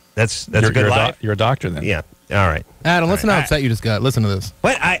a good life? You're a doctor, then. Yeah. All right. Adam, listen how upset you just got. Listen to this.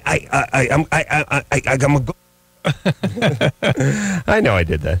 What? I'm I know I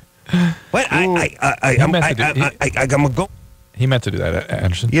did that. What? He meant to do that,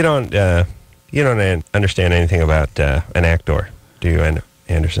 Anderson. You don't understand anything about an actor, do you,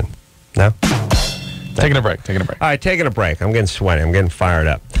 Anderson? No? Taking a break. All right, taking a break. I'm getting sweaty. I'm getting fired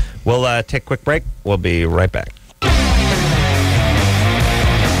up. We'll take a quick break. We'll be right back.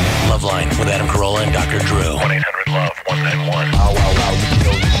 LoveLine with Adam Carolla and Dr. Drew. 1-800-LOVE-191.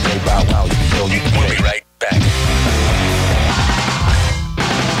 We'll be right back.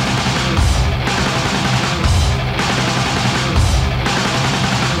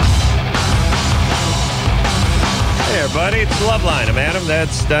 everybody. It's LoveLine. I'm Adam.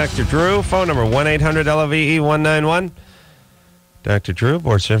 That's Dr. Drew. Phone number 1-800-LOVE-191. Dr. Drew,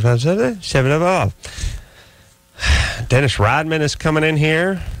 board certified 7 of all. Dennis Rodman is coming in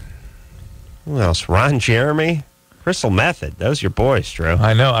here. Who else? Ron Jeremy. Crystal Method. Those are your boys, Drew.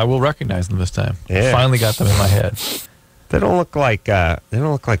 I know. I will recognize them this time. Yeah. I finally got them in my head. They don't look like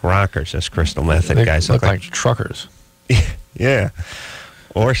rockers. Those Crystal Method They guys look like truckers. Yeah,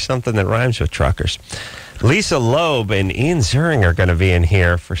 or something that rhymes with truckers. Lisa Loeb and Ian Ziering are going to be in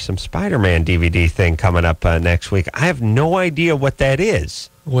here for some Spider-Man DVD thing coming up next week. I have no idea what that is.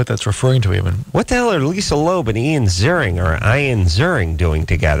 What that's referring to, even. What the hell are Lisa Loeb and Ian Ziering doing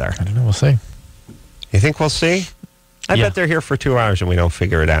together? I don't know. We'll see. You think we'll see? I Yeah. bet they're here for 2 hours and we don't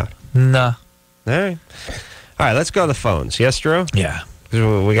figure it out. Nah. All right. All right, let's go to the phones. Yes, Drew? Yeah. 'Cause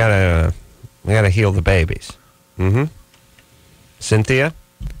we gotta heal the babies. Mm-hmm. Cynthia,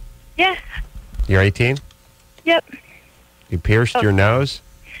 Yeah. you're 18? Yep. You pierced your nose?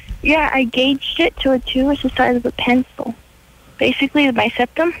 Yeah, I gauged it to a 2. It's the size of a pencil. Basically, my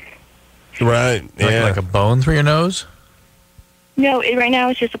septum. Right. Like a bone through your nose? No, right now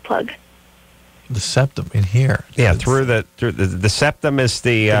it's just a plug. The septum in here. Yeah, through the septum is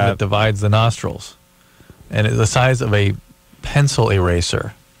the... that divides the nostrils. And it's the size of a pencil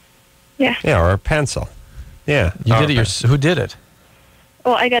eraser. Yeah. Yeah, or a pencil. Yeah. You did it. Who did it?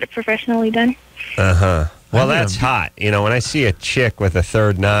 Well, I got it professionally done. Uh-huh. Well, I that's hot. You know, when I see a chick with a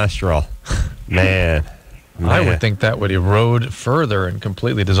third nostril, man. I would think that would erode further and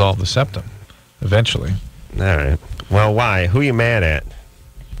completely dissolve the septum eventually. All right. Well, why? Who you mad at?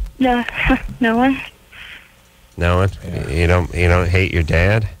 No, no one. No one? Yeah. You don't hate your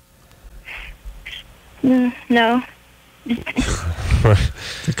dad? No. A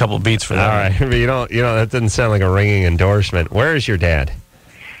couple beats for that. All right. But you don't, that doesn't sound like a ringing endorsement. Where is your dad?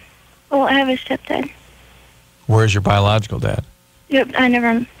 Well, I have a stepdad. Where's your biological dad? Yep, I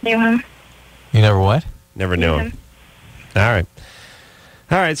never knew him. You never what? Never knew him. All right.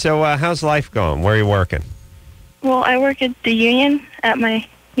 All right. So how's life going? Where are you working? Well, I work at the union at my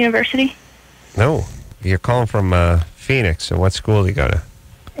university. No. You're calling from Phoenix. So what school do you go to?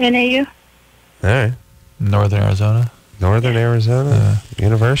 NAU. All right. Northern Arizona. Northern Arizona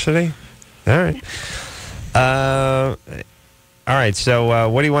University? All right. All right. So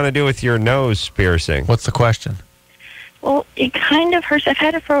what do you want to do with your nose piercing? What's the question? Well, it kind of hurts. I've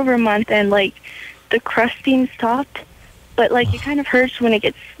had it for over a month, and, like, the crusting stopped. But, like, it kind of hurts when it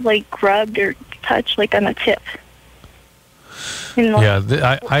gets, like, rubbed or touched, like, on the tip. And, like,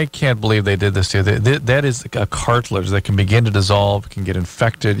 Yeah, I can't believe they did this to you. That is a cartilage that can begin to dissolve, can get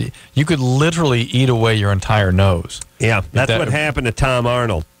infected. You could literally eat away your entire nose. Yeah, that's what happened to Tom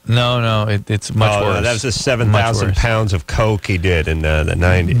Arnold. No, it's much worse. That was the 7,000 pounds of coke he did in the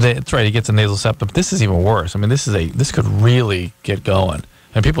 90s. That's right. He gets a nasal septum. This is even worse. I mean, this could really get going,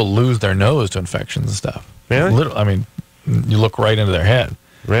 and people lose their nose to infections and stuff. Really? I mean, you look right into their head.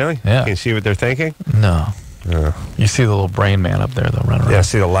 Really? Yeah. Can you see what they're thinking? No. You see the little brain man up there, though, running around. Yeah,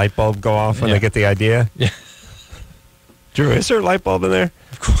 see the light bulb go off when they get the idea? Yeah. Drew, is there a light bulb in there?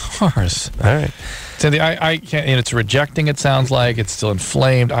 Of course. All right. Cindy, I can't. It's rejecting. It sounds like it's still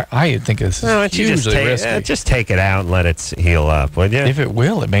inflamed. I think this is hugely risky. Just take it out and let it heal up, would you? If it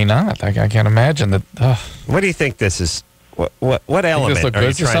will, it may not. I can't imagine that. What do you think this is? What element this look are you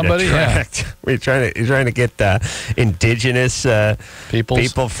good to trying somebody? to attract? You're trying to get indigenous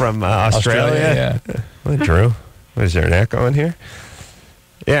people from Australia? Yeah. What, Drew? What, is there an echo in here?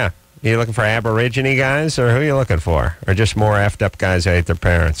 Yeah. You looking for Aborigine guys, or who are you looking for? Or just more effed up guys who hate their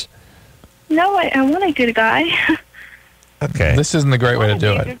parents? no, I want a good guy. Okay. This isn't the great way to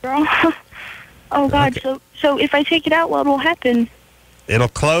do it. Good girl. Oh, God. Okay. So if I take it out, what will happen? It'll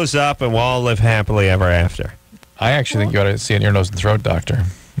close up and we'll all live happily ever after. I actually think you ought to see an ear, nose, and throat doctor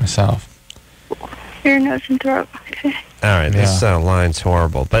myself. Ear, nose, and throat. Okay. All right, this line's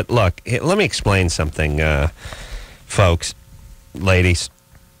horrible. But look, let me explain something, folks, ladies.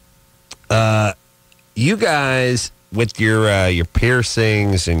 You guys, with your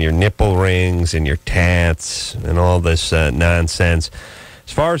piercings and your nipple rings and your tats and all this nonsense,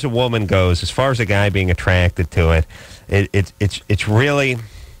 as far as a woman goes, as far as a guy being attracted to it, it's really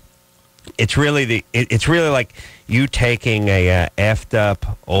like you taking a effed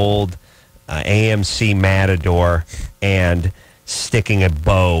up old AMC Matador and sticking a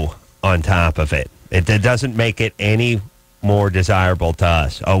bow on top of it. It doesn't make it any more desirable to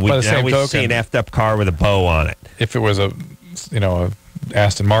us. Oh, we see an effed up car with a bow on it. If it was a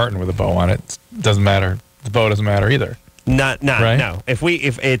Aston Martin with a bow on it, doesn't matter. The bow doesn't matter either. Right? No. If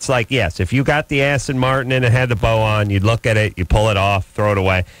it's like, yes, if you got the Aston Martin and it had the bow on, you'd look at it, you pull it off, throw it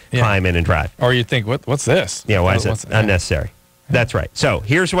away, climb in and drive. Or you think, what's this? Yeah, why is it unnecessary? That's right. So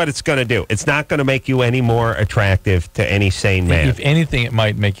here's what it's going to do. It's not going to make you any more attractive to any sane man. If anything, it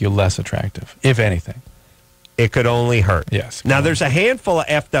might make you less attractive. If anything. It could only hurt. Yes. Now, there's a handful of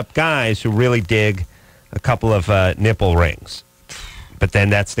effed up guys who really dig a couple of nipple rings. But then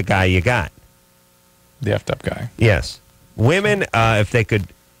that's the guy you got. The effed up guy. Yes. Women, if they could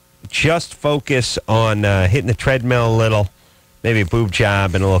just focus on hitting the treadmill a little, maybe a boob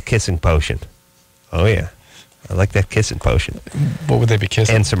job and a little kissing potion. Oh, yeah. I like that kissing potion. What would they be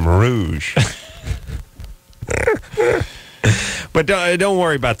kissing? And some rouge. But don't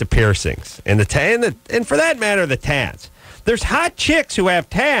worry about the piercings and and for that matter, the tats. There's hot chicks who have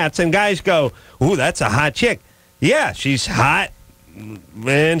tats, and guys go, "Ooh, that's a hot chick." Yeah, she's hot,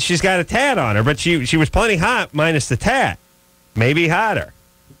 and she's got a tat on her, but she was plenty hot minus the tat. Maybe hotter.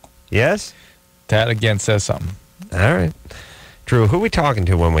 Yes? Tat again says something. All right. Drew, who are we talking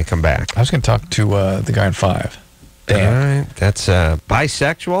to when we come back? I was going to talk to the guy in 5. Dan. All right. That's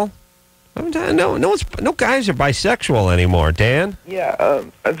bisexual? No guys are bisexual anymore, Dan. Yeah,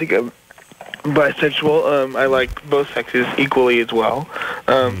 I think I'm bisexual. I like both sexes equally as well.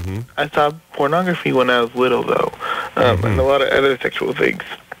 I saw pornography when I was little, though, and a lot of other sexual things.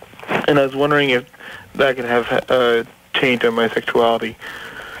 And I was wondering if that could have a taint on my sexuality.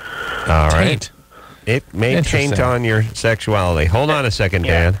 All right. It may taint on your sexuality. Hold on a second,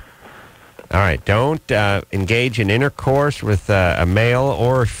 Dan. All right. Don't engage in intercourse with a male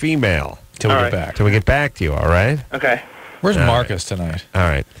or a female. Till we get back. Till we get back to you, all right? Okay. Where's Marcus tonight? All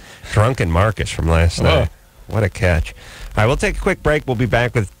right. Drunken Marcus from last night. What a catch. All right, we'll take a quick break. We'll be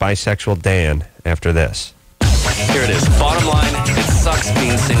back with bisexual Dan after this. Here it is. Bottom line, it sucks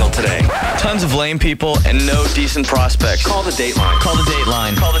being single today. Tons of lame people and no decent prospects. Call the Dateline. Call the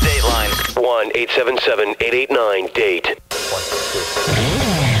Dateline. Call the Dateline. 1-877-889-DATE.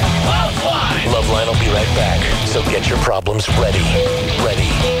 LoveLine will be right back. So get your problems ready. Ready.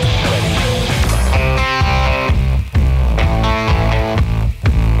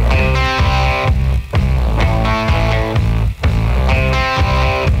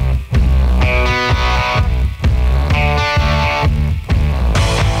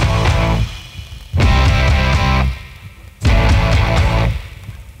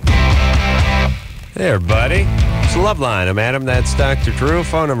 Hey, everybody. It's LoveLine. I'm Adam. That's Dr. Drew.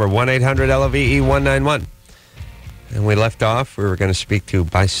 Phone number 1-800-LOVE-191. And we left off. We were going to speak to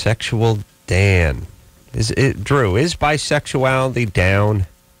bisexual Dan. Drew, is bisexuality down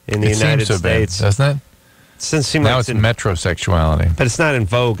in the United States? Doesn't it? Doesn't seem now like it's metrosexuality. But it's not in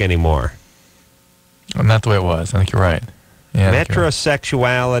vogue anymore. Well, not the way it was. I think you're right. Yeah,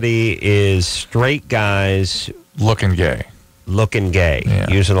 metrosexuality is straight guys looking gay.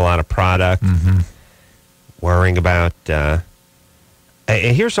 Using a lot of product. Worrying about and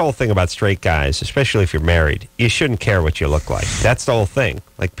here's the whole thing about straight guys, especially if you're married. You shouldn't care what you look like. That's the whole thing.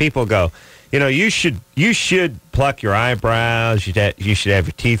 Like, people go, you should pluck your eyebrows, you should have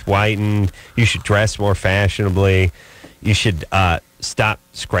your teeth whitened, you should dress more fashionably, you should stop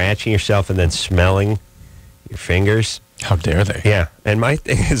scratching yourself and then smelling your fingers. How dare they? Yeah. And my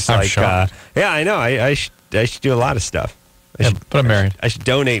thing is I know. I should do a lot of stuff. But I'm married. I should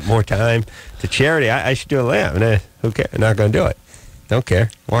donate more time to charity. I should do a lamb. Who cares? I'm not going to do it. Don't care.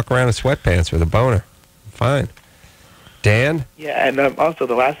 Walk around in sweatpants with a boner. Fine. Dan? Yeah, and also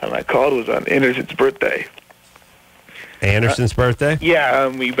the last time I called was on Anderson's birthday. Anderson's birthday? Yeah,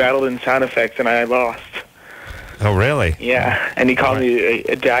 we battled in sound effects, and I lost. Oh, really? Yeah, and he called me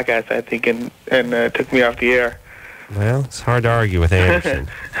a jackass, I think, and took me off the air. Well, it's hard to argue with Anderson.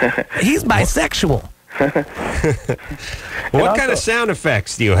 He's bisexual. What kind of sound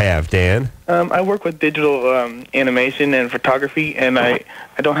effects do you have, Dan? I work with digital animation and photography, and I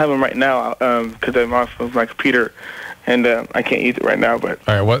don't have them right now because I'm off of my computer, and I can't use it right now. But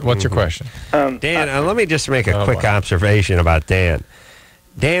all right, what's your question? Dan, let me just make a quick observation about Dan.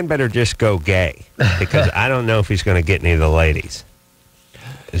 Dan better just go gay, because I don't know if he's going to get any of the ladies.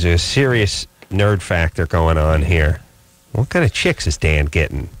 There's a serious nerd factor going on here. What kind of chicks is Dan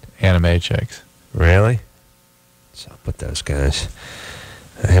getting? Anime chicks. Really? What's up with those guys?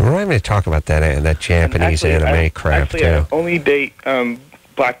 And we're not going to talk about that Japanese anime crap, actually, too. I only date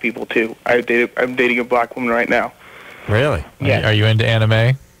black people, too. I'm dating a black woman right now. Really? Yeah. Are you into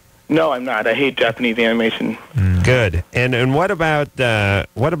anime? No, I'm not. I hate Japanese animation. Good. And what about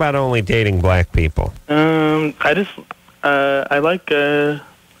only dating black people? I like.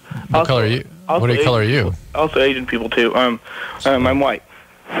 What color are you? What color are you? Also Asian people too. I'm white.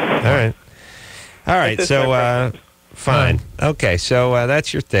 All right. So Fine. Okay, so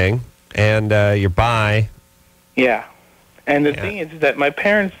that's your thing, and you're bi. Yeah, and the thing is that my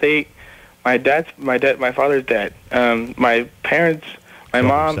parents, my father's dead. My parents, my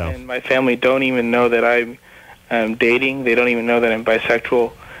mom, and my family don't even know that I'm dating. They don't even know that I'm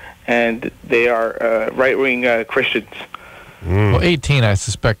bisexual, and they are right-wing Christians. Well, 18, I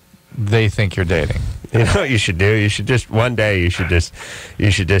suspect they think you're dating. You know what you should do? You should just one day. You should just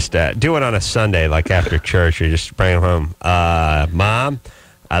do it on a Sunday, like after church. You just bring them home. Mom,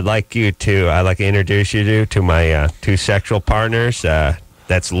 I'd like to introduce you to my two sexual partners.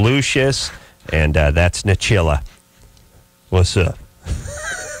 That's Lucius, and that's Nachilla. What's up?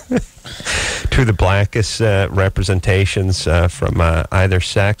 To the blackest representations from either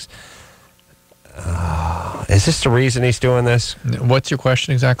sex. Is this the reason he's doing this? What's your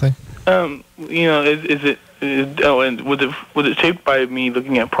question exactly? And was it shaped by me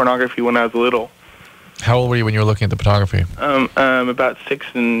looking at pornography when I was little? How old were you when you were looking at the pornography? About 6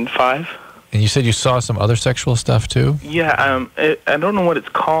 and 5. And you said you saw some other sexual stuff too? Yeah, I don't know what it's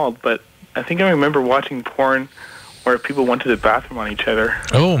called, but I think I remember watching porn where people went to the bathroom on each other.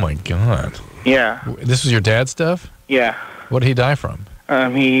 Oh my God. Yeah. This was your dad's stuff? Yeah. What did he die from?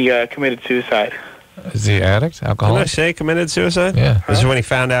 He committed suicide. Is he addict? Alcoholic? Did I say committed suicide? Yeah. This is when he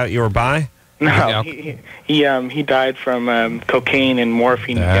found out you were bi? No, he died from cocaine and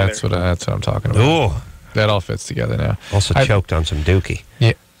morphine that's together. That's what I'm talking about. Ooh. That all fits together now. Also choked on some dookie.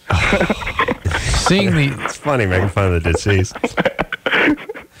 Yeah. Seeing It's funny making fun of the deceased.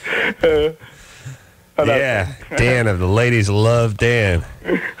 Yeah, Dan of the ladies love Dan.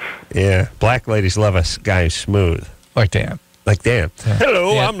 Yeah, black ladies love a guy who's smooth. Like Dan. Like Dan. Yeah.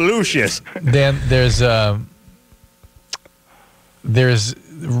 Hello, Dan. I'm Lucius. Dan, there's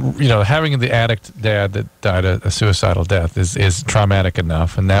having the addict dad that died a suicidal death is traumatic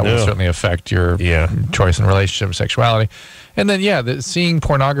enough, and that will certainly affect your choice in relationship, sexuality. And then, seeing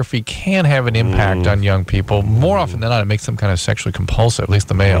pornography can have an impact on young people. More often than not, it makes them kind of sexually compulsive, at least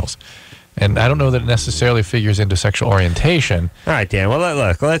the males. And I don't know that it necessarily figures into sexual orientation. All right, Dan. Well,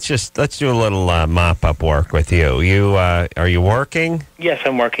 look, let's do a little mop-up work with you. Are you working? Yes,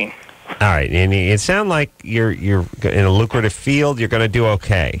 I'm working. All right, and it sounds like you're in a lucrative field. You're going to do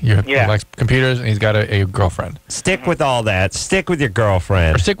okay. He likes computers, and he's got a girlfriend. Stick with all that. Stick with your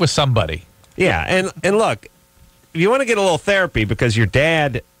girlfriend. Or stick with somebody. Yeah, and look, if you want to get a little therapy because your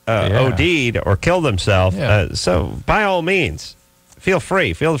dad OD'd or killed himself, so by all means, feel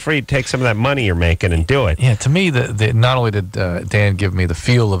free. Feel free to take some of that money you're making and do it. Yeah, to me, not only did Dan give me the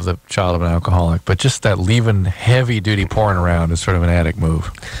feel of the child of an alcoholic, but just that leaving heavy-duty porn around is sort of an addict move.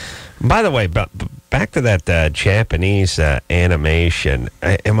 By the way, back to that Japanese animation,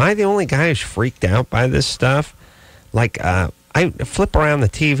 am I the only guy who's freaked out by this stuff? Like, I flip around the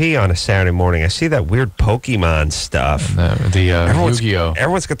TV on a Saturday morning. I see that weird Pokemon stuff. Yu-Gi-Oh!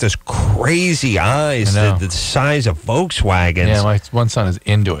 Everyone's got those crazy eyes, the size of Volkswagens. Yeah, my one son is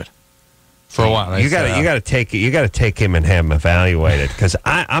into it. For a while, you got to take him and have him evaluated because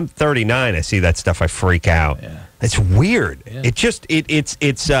I'm 39. I see that stuff, I freak out. Yeah. It's weird. Yeah. It's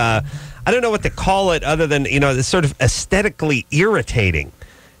I don't know what to call it other than it's sort of aesthetically irritating.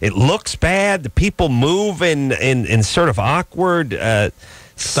 It looks bad. The people move in sort of awkward,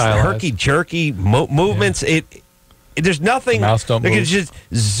 herky-jerky movements. Yeah. There's nothing. There's just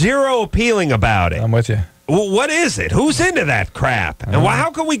zero appealing about it. I'm with you. What is it? Who's into that crap? And how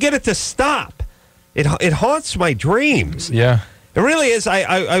can we get it to stop? It haunts my dreams. Yeah. It really is.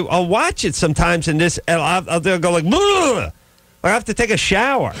 I'll watch it sometimes and I'll go like, bleh! I have to take a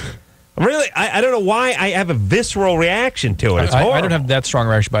shower. Really, I don't know why I have a visceral reaction to it. It's horrible. I don't have that strong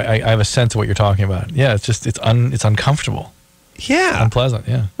reaction, but I have a sense of what you're talking about. Yeah, it's just it's uncomfortable. Yeah, unpleasant.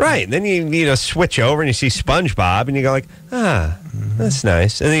 Yeah, right. And then you switch over and you see SpongeBob and you go like, that's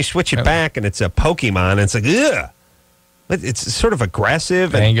nice. And then you switch it back and it's a Pokemon and it's like, ugh. It's sort of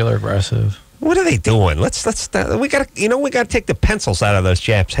aggressive, angular, aggressive. What are they doing? We got to take the pencils out of those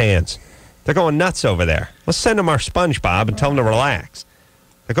chaps' hands. They're going nuts over there. Let's send them our SpongeBob and tell them to relax.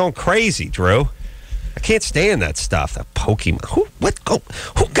 They're going crazy, Drew. I can't stand that stuff. That Pokemon.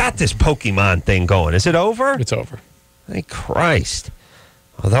 Who got this Pokemon thing going? Is it over? It's over. Thank Christ.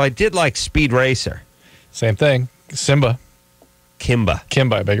 Although I did like Speed Racer. Same thing. Kimba,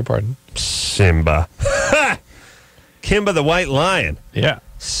 I beg your pardon. Simba. Kimba the White Lion. Yeah.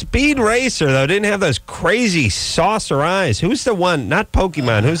 Speed Racer, though, didn't have those crazy saucer eyes. Who's the one? Not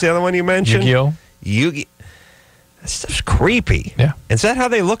Pokemon. Who's the other one you mentioned? Yu-Gi-Oh! That stuff's creepy. Yeah. Is that how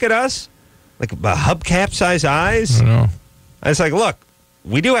they look at us? Like hubcap-size eyes? No. I was like, look,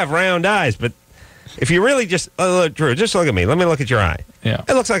 we do have round eyes, but if you really Drew, just look at me. Let me look at your eye. Yeah.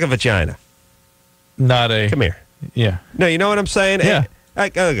 It looks like a vagina. Not a... Come here. Yeah. No, you know what I'm saying? Yeah.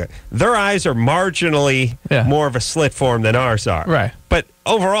 Okay. Their eyes are marginally more of a slit form than ours are. Right. But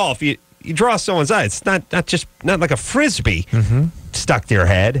overall, if you draw someone's eye, it's not like a Frisbee stuck to your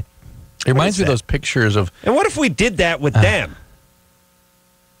head. It reminds me of those pictures of... And what if we did that with them?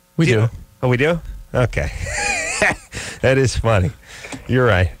 We do. Oh, we do? Okay. That is funny. You're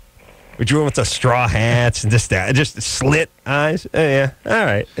right. We drew them with the straw hats and just slit eyes. Oh, yeah. All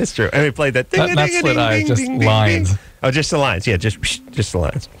right. It's true. And we played that. Not slit eyes, just lines. Oh, just the lines. Yeah, just the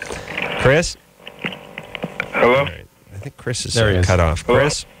lines. Chris? Hello? Right. I think Chris is There he is. cut off. Hello?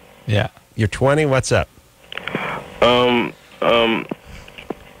 Chris? Yeah. You're 20. What's up?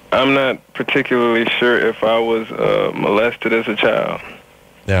 I'm not particularly sure if I was molested as a child.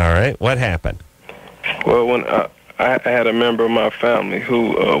 All right. What happened? Well, when I had a member of my family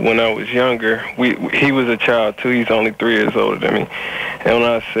who, when I was younger, he was a child too. He's only 3 years older than me. And when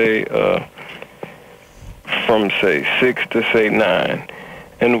I say from say 6 to say 9,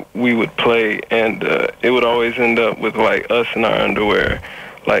 and we would play, and it would always end up with like us in our underwear,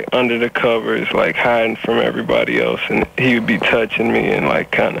 like under the covers, like hiding from everybody else, and he would be touching me and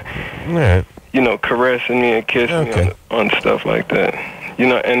like kind of, you know, caressing me and kissing me on stuff like that. You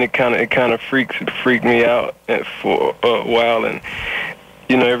know, and it kind of freaked me out for a while, and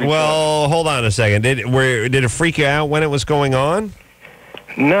you know every. Well, hold on a second. Did it freak you out when it was going on?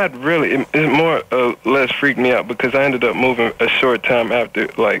 Not really. It more or less freaked me out because I ended up moving a short time after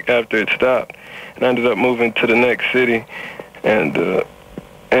it stopped, and I ended up moving to the next city, and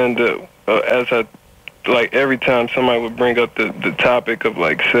as I like every time somebody would bring up the topic of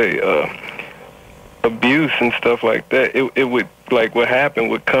like say abuse and stuff like that, it would like what happened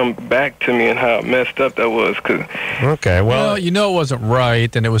would come back to me and how messed up that was. Well, you know it wasn't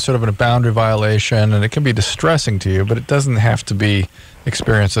right, and it was sort of a boundary violation, and it can be distressing to you, but it doesn't have to be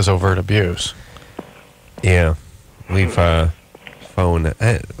experienced as overt abuse. Yeah, we've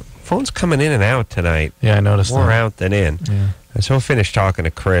phone's coming in and out tonight. Yeah, I noticed more that. out than in. Yeah. So we'll finish talking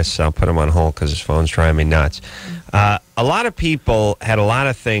to Chris. I'll put him on hold because his phone's driving me nuts. A lot of people had a lot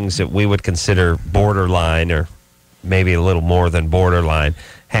of things that we would consider borderline or maybe a little more than borderline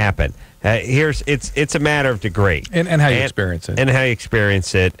happen. It's a matter of degree. And how you experience it. And how you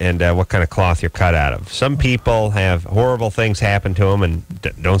experience it and what kind of cloth you're cut out of. Some people have horrible things happen to them and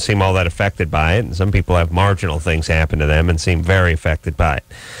don't seem all that affected by it. And some people have marginal things happen to them and seem very affected by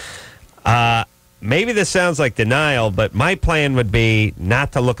it. Maybe this sounds like denial, but my plan would be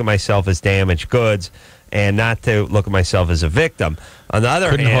not to look at myself as damaged goods and not to look at myself as a victim. On the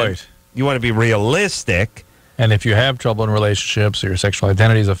other hand, you want to be realistic. And if you have trouble in relationships or your sexual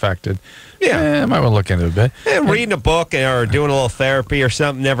identity is affected, I might want to look into it a bit. And reading a book or doing a little therapy or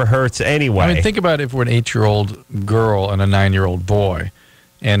something never hurts anyway. I mean, think about if we're an 8-year-old girl and a 9-year-old boy,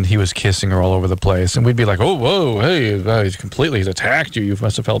 and he was kissing her all over the place, and we'd be like, oh, whoa, hey, he's attacked you. You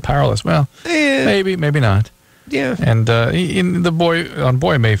must have felt powerless. Well, maybe not. Yeah. And the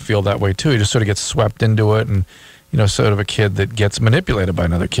boy may feel that way, too. He just sort of gets swept into it and, you know, sort of a kid that gets manipulated by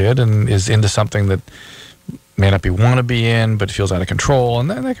another kid and is into something that may not want to be in, but feels out of control, and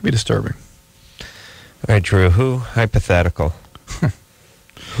that can be disturbing. All right, Drew, hypothetical,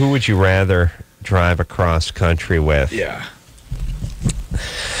 who would you rather drive across country with? Yeah.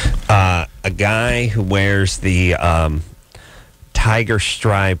 A guy who wears the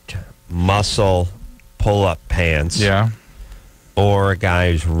tiger-striped muscle pull-up pants. Yeah. Or a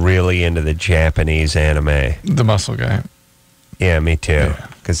guy who's really into the Japanese anime. The muscle guy. Yeah, me too.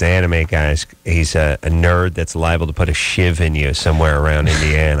 Because the anime guy's he's a nerd that's liable to put a shiv in you somewhere around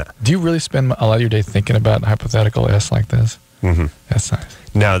Indiana. Do you really spend a lot of your day thinking about hypothetical S like this? Mm-hmm. That's nice.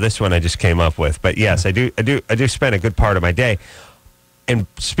 No, this one I just came up with. But yes, I do spend a good part of my day. And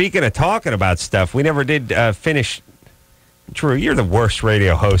speaking of talking about stuff, we never did finish. Drew, you're the worst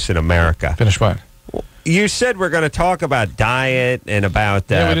radio host in America. Finish what? You said we're going to talk about diet and about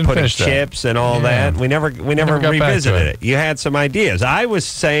putting chips and all that. We never revisited it. You had some ideas. I was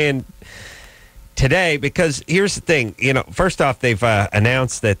saying today, because here's the thing. You know, first off, they've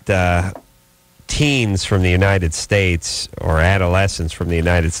announced that teens from the United States or adolescents from the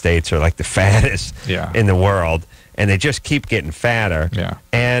United States are like the fattest in the world, and they just keep getting fatter. Yeah.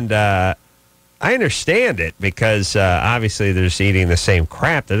 And I understand it because obviously they're just eating the same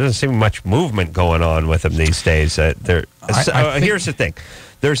crap. There doesn't seem much movement going on with them these days. Here's the thing.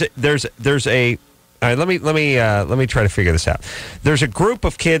 Let me try to figure this out. There's a group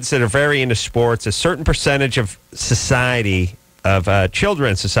of kids that are very into sports. A certain percentage of society, of children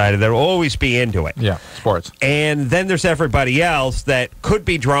in society, that will always be into it. Yeah, sports. And then there's everybody else that could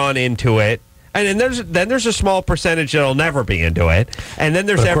be drawn into it. And then there's a small percentage that'll never be into it, and then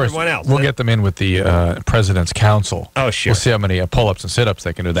there's everyone else. We'll get them in with the President's Council. Oh, sure. We'll see how many pull-ups and sit-ups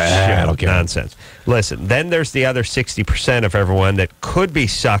they can do. That'll get nonsense. Listen, then there's the other 60% of everyone that could be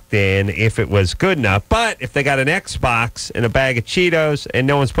sucked in if it was good enough. But if they got an Xbox and a bag of Cheetos and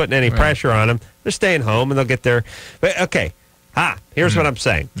no one's putting any pressure on them, they're staying home and they'll get their. But okay, here's what I'm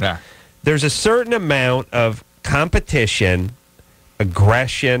saying. Yeah. There's a certain amount of competition,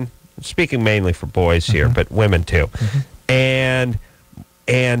 aggression. Speaking mainly for boys here, but women too, and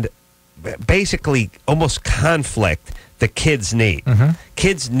basically almost conflict the kids need.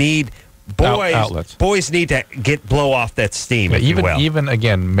 Kids need outlets. Boys need to blow off that steam. If you will. Even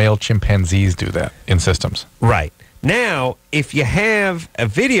again, male chimpanzees do that in systems. Right now, if you have a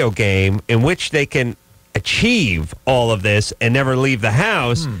video game in which they can achieve all of this and never leave the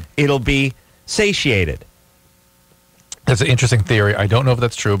house, it'll be satiated. That's an interesting theory. I don't know if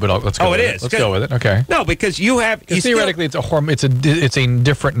that's true, but let's go with it. Let's go with it. Okay. No, because you have... theoretically, it's a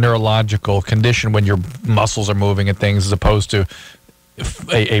different neurological condition when your muscles are moving and things as opposed to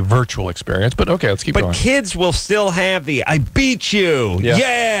a virtual experience. But okay, let's keep going. But kids will still have the, I beat you.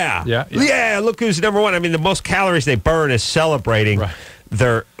 Yeah, look who's number one. I mean, the most calories they burn is celebrating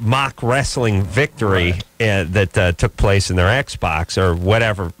their mock wrestling victory that took place in their Xbox or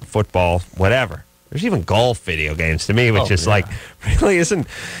whatever, football, whatever. There's even golf video games to me, which is like really isn't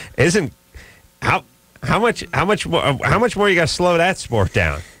how much more you got to slow that sport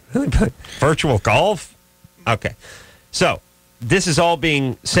down? Virtual golf? Okay. So this is all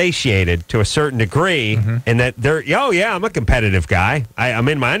being satiated to a certain degree, and that I'm a competitive guy. I'm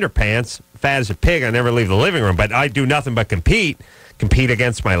in my underpants, fat as a pig. I never leave the living room, but I do nothing but compete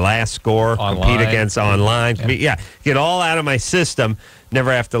against my last score, compete against online. Get all out of my system,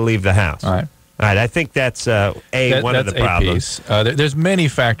 never have to leave the house. All right, I think that's one of the problems. There's many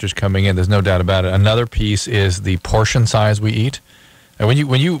factors coming in. There's no doubt about it. Another piece is the portion size we eat. And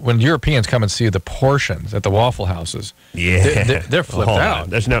when Europeans come and see the portions at the Waffle Houses, they're flipped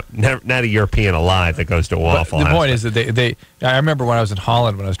out. There's not a European alive that goes to a Waffle House. The point is that I remember when I was in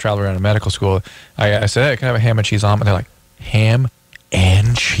Holland, when I was traveling around in medical school, I said, "Hey, can I have a ham and cheese omelet?" And they're like, "Ham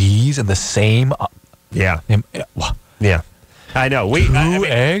and cheese in the same?" Yeah. I know. Two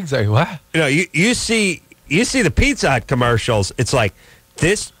eggs? Like, what? You see the Pizza Hut commercials. It's like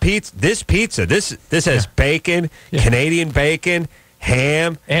this pizza. This has bacon, Canadian bacon,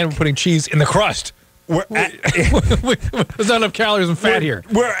 ham, and we're putting cheese in the crust. There's not enough calories and fat here.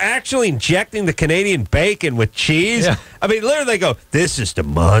 We're actually injecting the Canadian bacon with cheese. Yeah. I mean, literally, they go, "This is the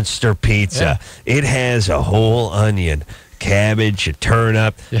monster pizza. Yeah. It has a whole onion." Cabbage, a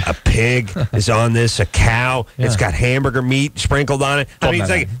turnip, a pig is on this, a cow. It's got hamburger meat sprinkled on it. I mean, it's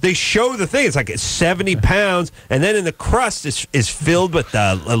like they show the thing. It's like it's 70 pounds, and then in the crust is filled with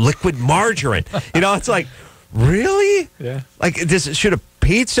liquid margarine. It's like, really? Yeah. Like, should a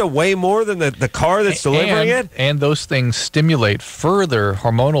pizza weigh more than the car that's delivering it? And those things stimulate further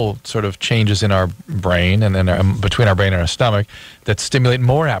hormonal sort of changes in our brain and between our brain and our stomach that stimulate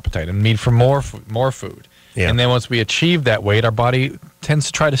more appetite and need for more food. Yeah. And then once we achieve that weight, our body tends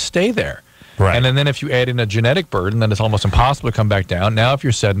to try to stay there. Right. And then if you add in a genetic burden, then it's almost impossible to come back down. Now if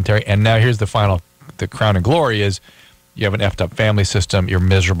you're sedentary, and now here's the crown and glory is you have an effed up family system, you're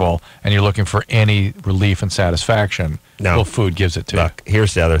miserable, and you're looking for any relief and satisfaction. No. Well, food gives it to you. Look,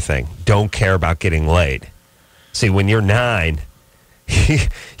 here's the other thing. Don't care about getting laid. See, when you're 9...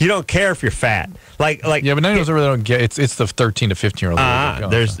 you don't care if you're fat. Like but 9-year-olds really don't get. It's the 13 to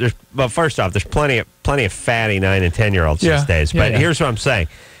 15-year-old. Well, first off, there's plenty of fatty 9 and 10-year-olds these days. But here's what I'm saying.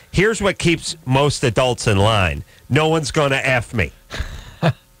 Here's what keeps most adults in line. No one's going to F me.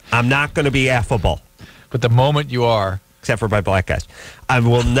 I'm not going to be effable. But the moment you are, except for by black guys, I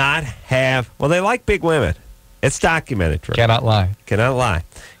will not have. Well, they like big women. It's documented. Drew. Cannot lie.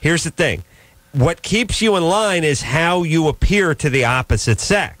 Here's the thing. What keeps you in line is how you appear to the opposite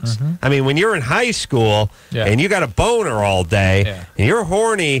sex. I mean, when you're in high school and you got a boner all day and you're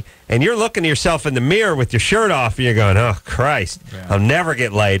horny and you're looking at yourself in the mirror with your shirt off and you're going, "Oh, Christ, I'll never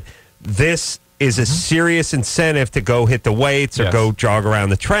get laid." This is a serious incentive to go hit the weights or go jog around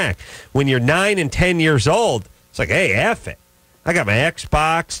the track. When you're 9 and 10 years old, it's like, hey, F it. I got my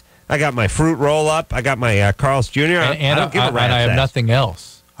Xbox. I got my fruit roll-up. I got my Carl's Jr. I don't give a rat's and I have ass. Nothing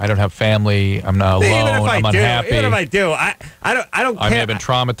else. I don't have family. I'm not alone. I'm unhappy. Even if I do, I don't care. I may have been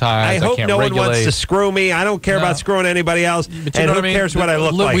traumatized. I hope can't no regulate. one wants to screw me. I don't care about screwing anybody else. But and who cares what I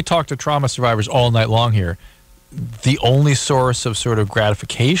look like? We talk to trauma survivors all night long here. The only source of sort of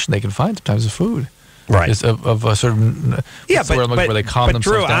gratification they can find sometimes is food. Right. Is of a sort of where they calm themselves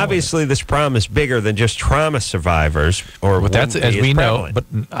Drew, down. obviously this problem is bigger than just trauma survivors. But that's, as we know,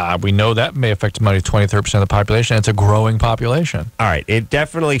 we know that may affect maybe 20-30% of the population. It's a growing population. All right, it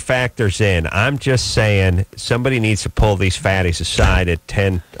definitely factors in. I'm just saying somebody needs to pull these fatties aside at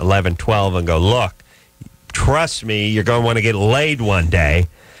 10, 11, 12 and go, look, trust me, you're going to want to get laid one day.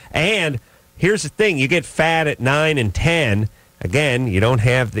 And here's the thing, you get fat at 9 and 10, again, you don't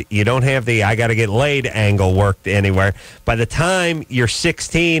have the I got to get laid angle worked anywhere. By the time you're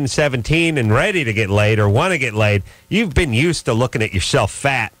 16, 17 and ready to get laid or want to get laid, you've been used to looking at yourself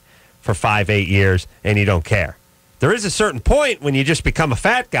fat for 5-8 years and you don't care. There is a certain point when you just become a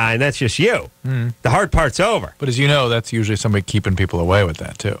fat guy and that's just you. The hard part's over. But as you know, that's usually somebody keeping people away with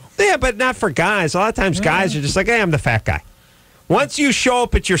that too. Yeah, but not for guys. A lot of times guys are just like, hey, I'm the fat guy. Once you show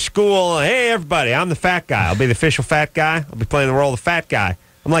up at your school, hey, everybody, I'm the fat guy. I'll be the official fat guy. I'll be playing the role of fat guy.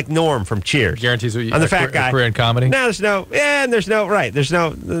 I'm like Norm from Cheers. Guarantees I'm the fat guy. Career in comedy? No,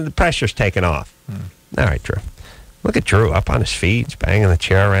 the pressure's taken off. All right, Drew. Look at Drew up on his feet. He's banging the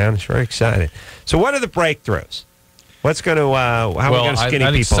chair around. He's very excited. So what are the breakthroughs? What's going to, how are we going to skinny I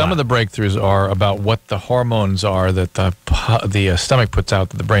think people some up? of the breakthroughs are about what the hormones are that the stomach puts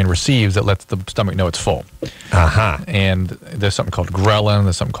out that the brain receives that lets the stomach know it's full. And there's something called ghrelin,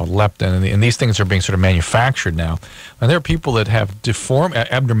 there's something called leptin, and these things are being sort of manufactured now. And there are people that have deformed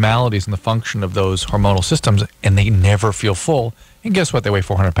abnormalities in the function of those hormonal systems, and they never feel full. And guess what? They weigh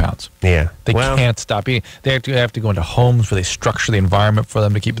 400 pounds. Yeah. They can't stop eating. They have to go into homes where they structure the environment for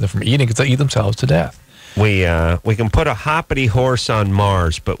them to keep them from eating because they eat themselves to death. We can put a hoppity horse on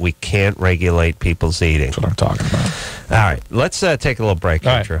Mars, but we can't regulate people's eating. That's what I'm talking about. All right, let's take a little break,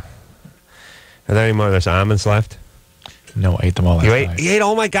 Drew. Are there any more of those almonds left? No, I ate them all last night. You ate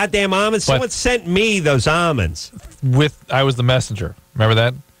all my goddamn almonds? Someone sent me those almonds. I was the messenger. Remember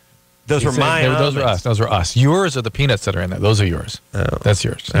that? Those were my almonds. Those were us. Yours are the peanuts that are in there. Those are yours. Oh. That's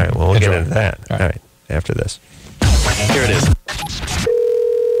yours. All right, well, we'll Enjoy. get into that. All right, after this. Here it is.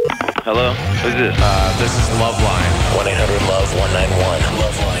 Hello? Who's this? This is LoveLine. 1-800-LOVE-191.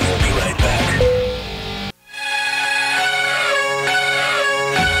 LoveLine will be right back.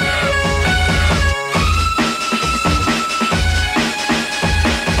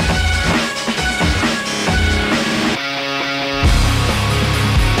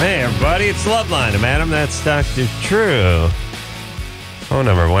 Hey, everybody, it's LoveLine. I'm Adam. That's Dr. Drew. Phone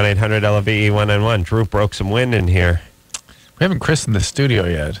number, 1-800-LOVE-191. Drew broke some wind in here. We haven't christened the studio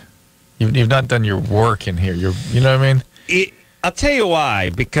yet. You've not done your work in here. You know what I mean? I'll tell you why.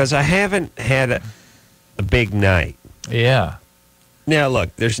 Because I haven't had a big night. Yeah. Now,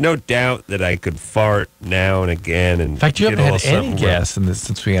 look, there's no doubt that I could fart now and again. And in fact, you haven't had any gas in this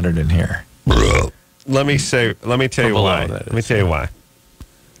since we entered in here. Let me tell you why. Let me tell you why.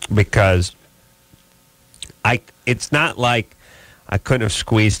 Because it's not like I couldn't have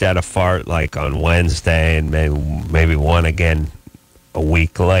squeezed out a fart like on Wednesday and maybe one again a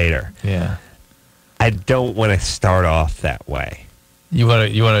week later. Yeah. I don't want to start off that way. You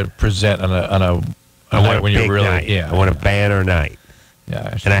want to present on a night when you're really night. Yeah. I want a banner night.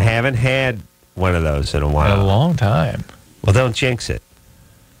 Yeah. And I haven't had one of those in a while. In a long time. Well, don't jinx it.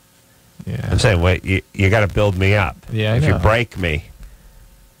 Yeah. I'm saying, wait, you got to build me up. Yeah. If you break me,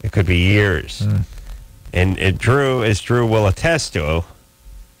 it could be years. And Drew, as Drew will attest to,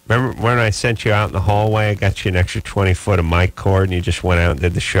 remember when I sent you out in the hallway, I got you an extra 20 foot of mic cord, and you just went out and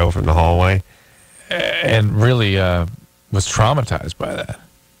did the show from the hallway? And really was traumatized by that.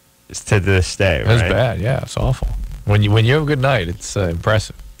 It's to this day, right? It was bad, yeah. It's awful. When you have a good night, it's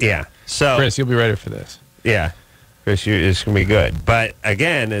impressive. Yeah. So Chris, you'll be ready for this. Yeah. Chris, it's going to be good. But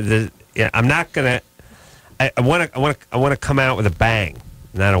again, I'm not going to... I want to come out with a bang.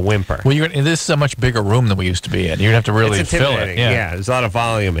 Not a whimper. Well, this is a much bigger room than we used to be in. You're going to have to really fill it. Yeah, there's a lot of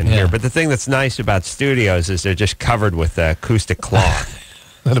volume in here. But the thing that's nice about studios is they're just covered with acoustic cloth.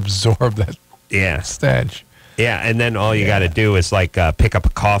 That absorb that stench. Yeah, and then all you got to do is like pick up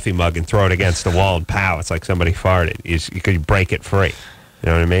a coffee mug and throw it against the wall and pow. It's like somebody farted. You could break it free. You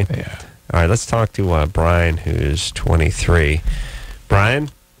know what I mean? Yeah. All right, let's talk to Brian, who's 23. Brian?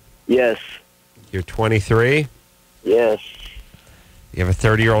 Yes. You're 23? Yes. You have a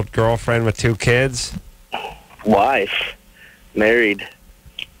 30-year-old girlfriend with 2 kids? Wife. Married.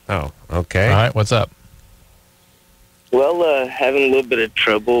 Oh, okay. All right, what's up? Well, having a little bit of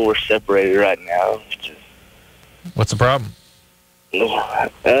trouble. We're separated right now. What's the problem? I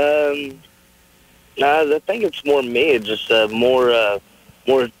think it's more me. It's just more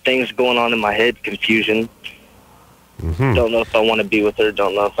things going on in my head, confusion. Don't know if I want to be with her.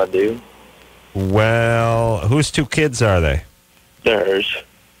 Don't know if I do. Well, whose 2 kids are they? They're hers.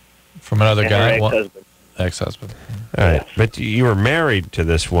 From another and guy? her ex-husband. Ex-husband. All right. But you were married to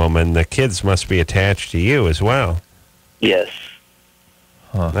this woman. The kids must be attached to you as well. Yes.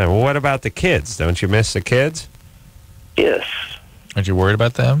 Huh. Now, what about the kids? Don't you miss the kids? Yes. Aren't you worried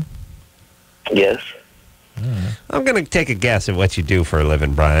about them? Yes. I'm going to take a guess at what you do for a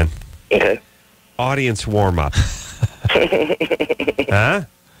living, Brian. Okay. Audience warm-up. Huh?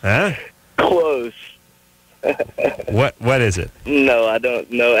 Close. What is it? No, I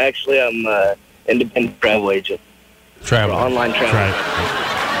don't know. Actually, I'm independent travel agent. Travel. Online travel.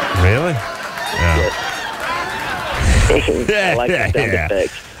 Really? I like the sound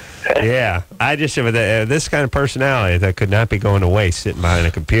effects. Yeah. I just, with this kind of personality, that could not be going to waste sitting behind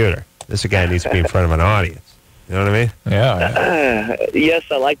a computer. This guy needs to be in front of an audience. You know what I mean? Yeah. Yes,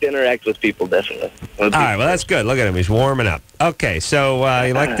 I like to interact with people, definitely. All right, well, that's good. Look at him. He's warming up. Okay, so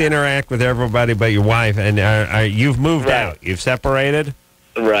you like to interact with everybody but your wife, and you've moved out. You've separated?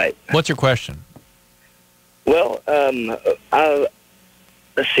 Right. What's your question? Well,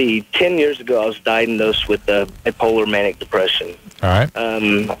 let's see. 10 years ago, I was diagnosed with bipolar manic depression. All right.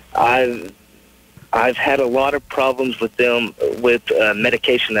 I've had a lot of problems with them with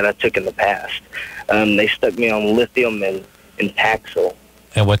medication that I took in the past. They stuck me on lithium and Paxil.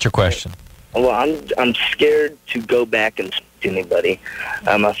 And what's your question? Well, I'm scared to go back and speak to anybody.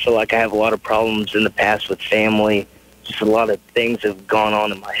 I feel like I have a lot of problems in the past with family. Just a lot of things have gone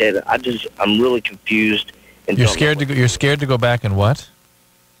on in my head. I'm really confused. And You're scared to go. You're scared to go back and what?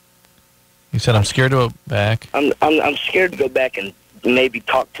 You said I'm scared to go back. I'm scared to go back and maybe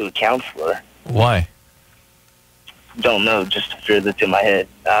talk to a counselor. Why? Don't know. Just a fear that's in my head.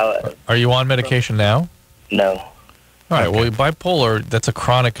 Are you on medication now? No. All right. Well, bipolar, that's a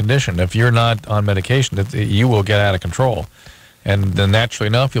chronic condition. If you're not on medication, you will get out of control. And then naturally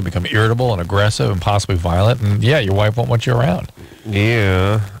enough, you'll become irritable and aggressive and possibly violent. And, yeah, your wife won't want you around.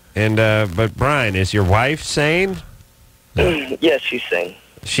 Yeah. And but, Brian, is your wife sane? Yes, she's sane.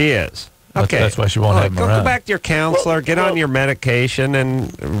 She is. Okay. That's why she won't have him go around. back to your counselor, get on your medication,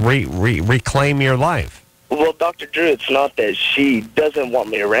 and reclaim your life. Well, Dr. Drew, it's not that she doesn't want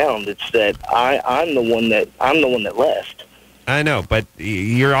me around. It's that I'm the one that left. I know, but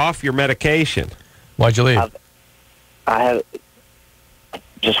you're off your medication. Why'd you leave? I have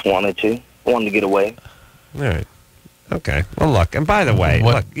just wanted to get away. All right. Okay. Well, look, and by the way,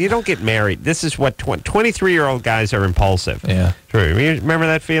 look, you don't get married. This is what 23-year-old guys are impulsive. Yeah. True. You remember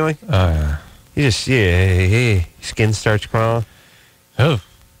that feeling? Oh, yeah. You just, skin starts crawling. Oh.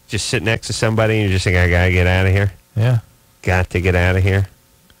 Just sit next to somebody and you just think, I got to get out of here. Yeah. Got to get out of here.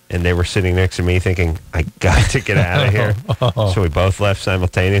 And they were sitting next to me thinking, I got to get out of here. So we both left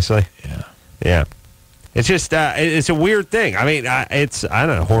simultaneously. Yeah. Yeah. It's just, it's a weird thing. I mean, it's, I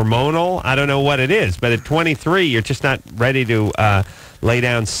don't know, hormonal. I don't know what it is. But at 23, you're just not ready to lay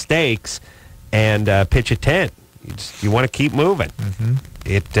down stakes and pitch a tent. You want to keep moving. Mm-hmm.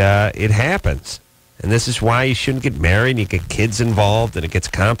 It happens. And this is why you shouldn't get married. You get kids involved, and it gets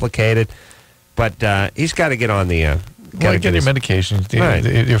complicated. But he's got to get on the... Well, you get your medication. Right.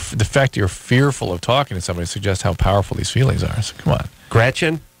 The fact you're fearful of talking to somebody suggests how powerful these feelings are. So come on.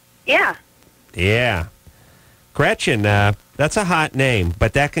 Gretchen? Yeah. Yeah. Gretchen, that's a hot name,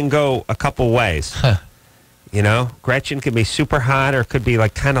 but that can go a couple ways. You know, Gretchen can be super hot or could be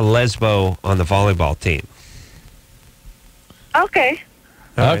like kind of lesbo on the volleyball team. Okay.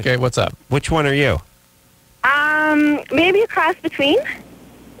 Okay, what's up? Which one are you? Maybe a cross between.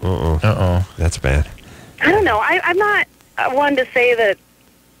 That's bad. I don't know. I'm not one to say that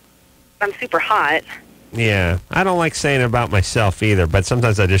I'm super hot. Yeah, I don't like saying it about myself either, but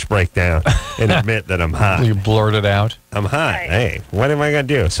sometimes I just break down and admit that I'm hot. You blurt it out. I'm hot. Right. Hey, what am I going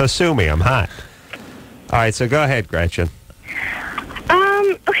to do? So sue me. I'm hot. All right, so go ahead, Gretchen.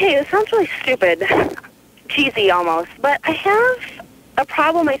 Okay, this sounds really stupid, cheesy almost, but I have a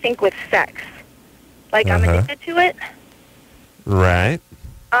problem, I think, with sex. Like, I'm addicted to it. Right.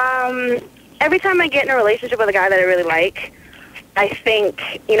 Every time I get in a relationship with a guy that I really like, I think,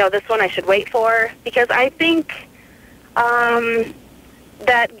 this one I should wait for, because I think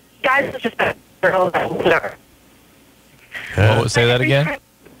that guys will just girls that will say that again?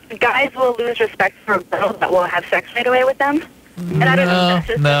 Guys will lose respect for girls that will have sex right away with them. And I don't know if that's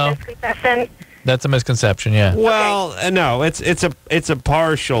just a misconception. That's a misconception, yeah. Well, no, it's a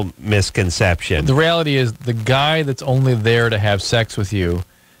partial misconception. The reality is the guy that's only there to have sex with you,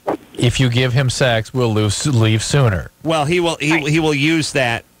 if you give him sex, will leave sooner. Well, he will use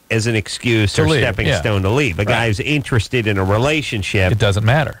that as an excuse or stepping stone to leave. A guy who's interested in a relationship, it doesn't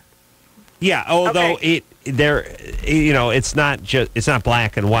matter. Yeah, although it's not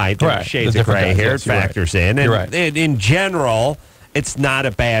black and white. There's shades of gray here. It factors in. And You're right. in general, it's not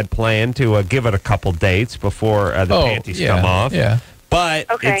a bad plan to give it a couple dates before the panties come off. Yeah. But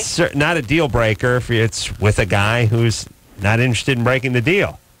it's not a deal breaker if it's with a guy who's not interested in breaking the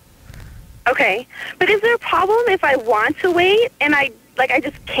deal. Okay. But is there a problem if I want to wait and I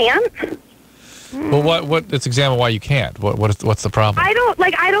just can't? Well, let's examine why you can't. What's the problem? I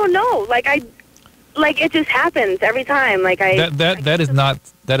don't know. It just happens every time. That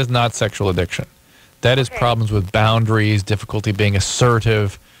is not sexual addiction. That is problems with boundaries, difficulty being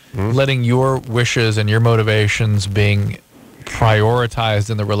assertive, letting your wishes and your motivations being prioritized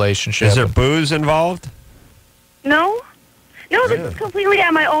in the relationship. Is there booze involved? No, this is completely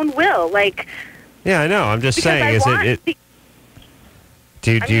at my own will. Yeah, I know. I'm just saying.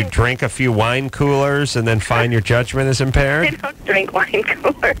 Do you drink a few wine coolers and then find your judgment is impaired? I don't drink wine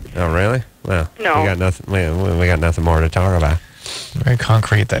coolers. Oh, really? Well, no. We got nothing. We got nothing more to talk about. Very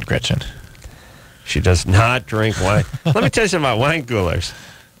concrete, that Gretchen. She does not drink wine. Let me tell you something about wine coolers.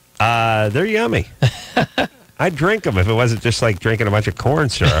 They're yummy. I'd drink them if it wasn't just like drinking a bunch of corn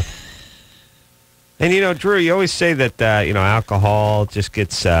syrup. And, Drew, you always say that, alcohol just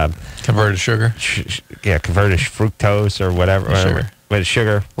gets... converted to sugar? Converted to fructose or whatever. Sugar. But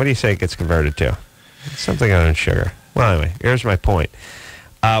sugar, what do you say it gets converted to? Something other than sugar. Well, anyway, here's my point.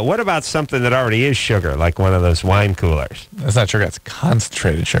 What about something that already is sugar, like one of those wine coolers? That's not sugar. That's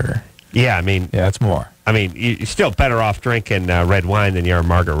concentrated sugar. Yeah, I mean... Yeah, it's more. I mean, you're still better off drinking red wine than you are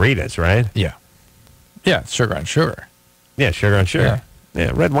margaritas, right? Yeah. Yeah, it's sugar on sugar. Yeah, sugar on sugar.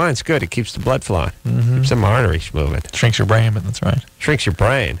 Yeah, red wine's good. It keeps the blood flowing. Mm-hmm. Keeps some arteries moving. Shrinks your brain, but that's right. Shrinks your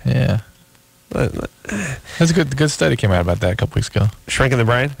brain. Yeah. That's a good study came out about that a couple weeks ago. Shrinking the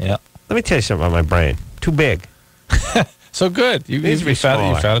brain? Yeah. Let me tell you something about my brain. Too big. So good. You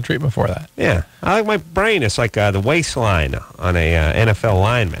found a treatment for that. Yeah. I like my brain. It's like the waistline on a NFL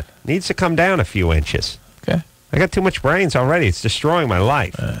lineman. Needs to come down a few inches. Okay. I got too much brains already. It's destroying my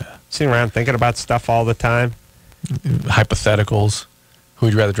life. Sitting around thinking about stuff all the time. Hypotheticals. Who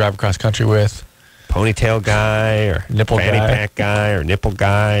would you rather drive across country with? Ponytail guy or nipple fanny guy. pack guy or nipple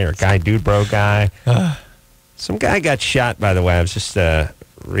guy or guy dude bro guy. Some guy got shot, by the way. I was just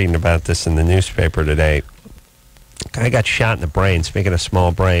reading about this in the newspaper today. Guy got shot in the brain. Speaking of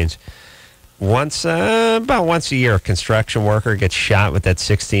small brains, about once a year, a construction worker gets shot with that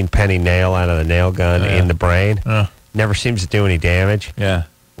 16-penny nail out of the nail gun in the brain. Never seems to do any damage. Yeah,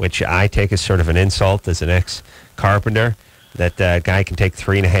 which I take as sort of an insult as an ex-carpenter. That guy can take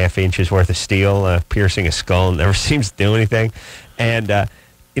 3.5 inches worth of steel, piercing a skull, and never seems to do anything. And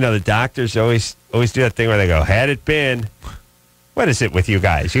the doctors always do that thing where they go, "Had it been." What is it with you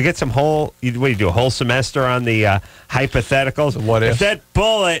guys? You get some you do a whole semester on the hypotheticals. What if that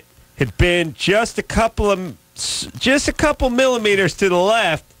bullet had been just a couple millimeters to the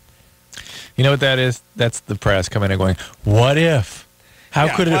left? You know what that is? That's the press coming in and going, "What if?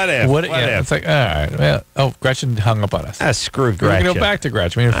 How could it? What if? It's like, all right. Well, Gretchen hung up on us. Screw Gretchen. We're going to go back to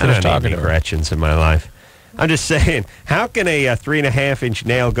Gretchen. We didn't finish talking to her. Gretchens in my life. I'm just saying, how can a 3.5-inch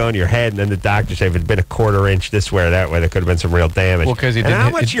nail go in your head and then the doctor say if it had been a 1/4 inch this way or that way, there could have been some real damage? Well, because how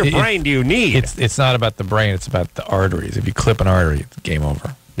much of your brain do you need? It's not about the brain. It's about the arteries. If you clip an artery, it's game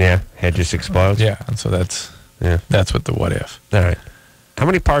over. Yeah, head just explodes. Yeah, and so that's what the what if. All right. How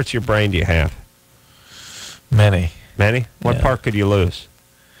many parts of your brain do you have? Many. Many? What part could you lose?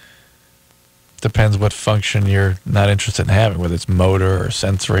 Depends what function you're not interested in having, whether it's motor or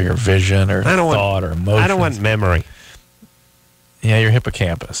sensory or vision or thought or emotion. I don't want memory. Yeah, your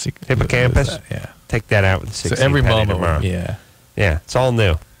hippocampus. Hippocampus? Yeah. Take that out with the 16 So every moment tomorrow. Yeah. Yeah, it's all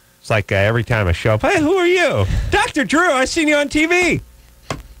new. It's like every time I show up, "Hey, who are you?" "Dr. Drew, I seen you on TV."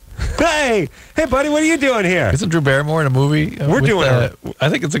 Hey, buddy, what are you doing here? Isn't Drew Barrymore in a movie? We're doing it. I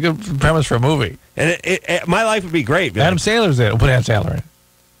think it's a good premise for a movie. And my life would be great. Adam Sandler's in it. We'll put Adam Sandler in it.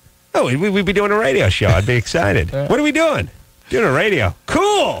 Oh, we'd be doing a radio show. I'd be excited. What are we doing? Doing a radio.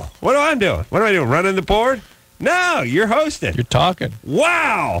 Cool. What am I doing? What am I doing? Running the board? No, you're hosting. You're talking.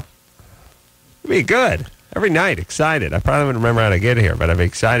 Wow. It'd be good. Every night, excited. I probably wouldn't remember how to get here, but I'm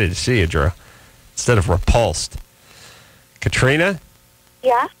excited to see you, Drew, instead of repulsed. Katrina?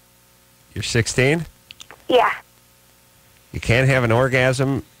 Yeah? You're 16? Yeah. You can't have an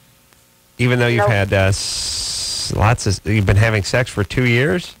orgasm even though you've had you've been having sex for 2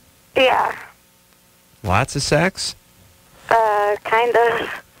 years? Yeah. Lots of sex? Kind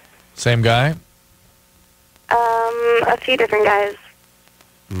of. Same guy? A few different guys.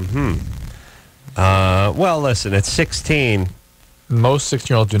 Mm-hmm. Well, listen, at 16... Most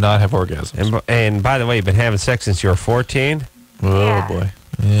 16-year-olds do not have orgasms. And by the way, you've been having sex since you were 14? Oh, boy.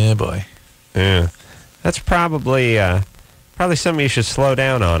 Yeah, boy. Yeah. That's probably Probably something you should slow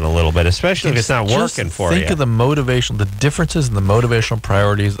down on a little bit, especially if it's not working for you. Think of the differences in the motivational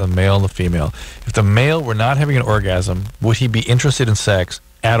priorities of the male and the female. If the male were not having an orgasm, would he be interested in sex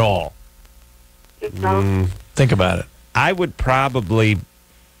at all? No. Think about it. I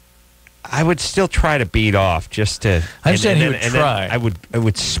would still try to beat off just to. I understand he would try. I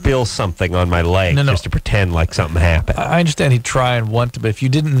would spill something on my leg just to pretend like something happened. I understand he'd try and want to, but if you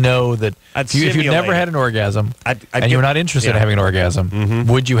didn't know that, if you'd never had an orgasm and you were not interested in having an orgasm,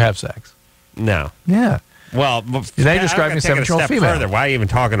 would you have sex? No. Yeah. Well, now you're describing a 7-year-old female. Further. Why are you even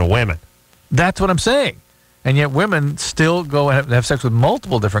talking to women? That's what I'm saying. And yet women still go and have sex with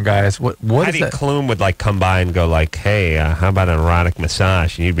multiple different guys. What is that? Klum would like come by and go like, hey, how about an erotic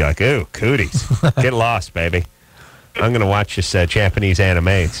massage? And you'd be like, ooh, cooties. Get lost, baby. I'm going to watch this Japanese anime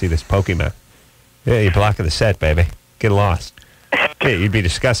and see this Pokemon. Yeah, you're blocking the set, baby. Get lost. Yeah, you'd be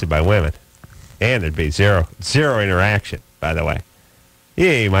disgusted by women. And there'd be zero interaction, by the way.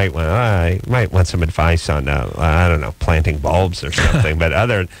 Yeah, you might want some advice on, I don't know, planting bulbs or something. But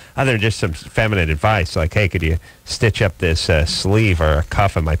other than just some feminine advice, like, hey, could you stitch up this sleeve or a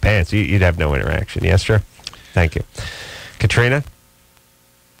cuff of my pants? You'd have no interaction. Yes, sir? Thank you. Katrina?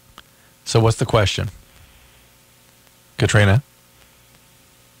 So what's the question? Katrina?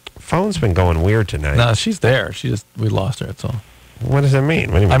 Phone's been going weird tonight. No, she's there. We lost her, that's all. What does that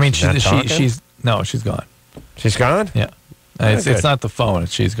mean? What do you mean? I mean, she's gone. She's gone? Yeah. It's not the phone.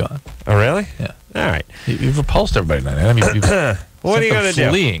 She's gone. Oh, really? Yeah. All right. You've repulsed everybody tonight. I mean, what are you going to do?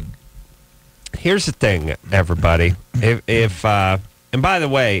 Fleeing. Here's the thing, everybody. If and by the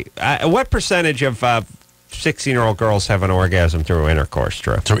way, what percentage of 16-year-old girls have an orgasm through intercourse,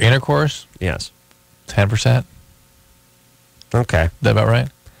 Drew? Through intercourse? Yes. 10%. Okay. Is that about right?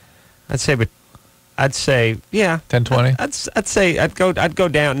 I'd say, yeah. 10, 20? I'd say I'd go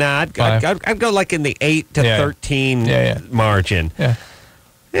down. I'd go like in the 8 to 13 margin. Yeah.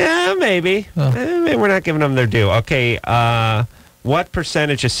 Yeah, maybe. Maybe we're not giving them their due. Okay. What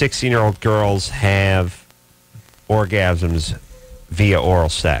percentage of 16-year-old girls have orgasms via oral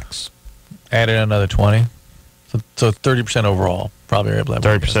sex? Add in another 20. So 30% overall. Probably able to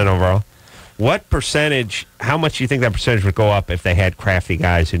have 30% overall. What percentage, how much do you think that percentage would go up if they had crafty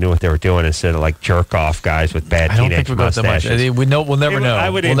guys who knew what they were doing instead of like jerk-off guys with bad teenage mustaches? I don't think we'll go that much. We'll never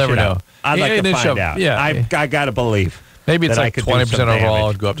know. We'll never know. I'd like to find out. Yeah. I got to believe. Maybe it's like 20% overall.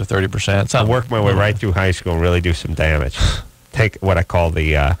 It'd go up to 30%. I'll work my way right through high school and really do some damage. Take what I call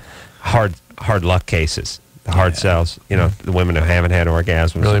the hard luck cases, the hard sells. You know, the women who haven't had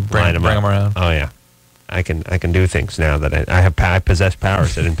orgasms. Really bring them around. Oh, yeah. I can do things now that I possess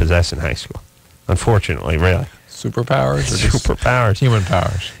powers I didn't possess in high school. Unfortunately, really. Superpowers? Superpowers. Human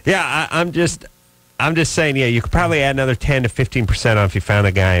powers. Yeah, I'm just saying, yeah, you could probably add another 10 to 15% on if you found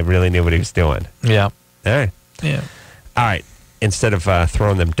a guy who really knew what he was doing. Yeah. All right. Yeah. All right. Instead of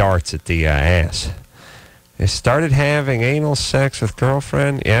throwing them darts at the ass. They started having anal sex with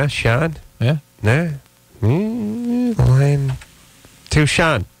girlfriend. Yeah, Sean? Yeah. Nah. Line 2,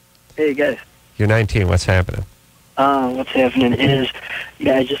 Sean. Hey, guys. You're 19. What's happening? What's happening is,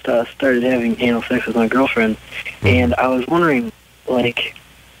 I just started having anal sex with my girlfriend, and I was wondering, like,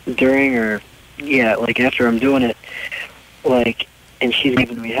 during or, like after I'm doing it, like, and she's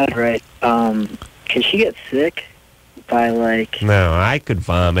giving me head, right, can she get sick by, like... No, I could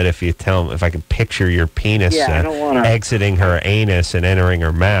vomit if you tell me, if I could picture your penis I don't wanna... exiting her anus and entering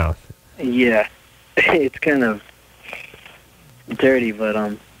her mouth. Yeah, it's kind of dirty,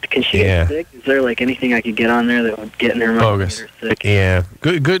 but, can she get sick? Is there like anything I could get on there that would get in her mouth and get her sick? Yeah.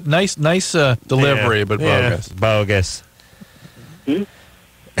 Good, nice delivery, but bogus. Bogus. Hmm?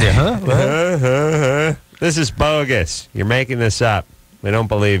 Yeah. This is bogus. You're making this up. We don't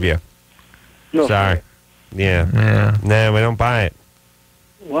believe you. No. Sorry. Yeah. No, we don't buy it.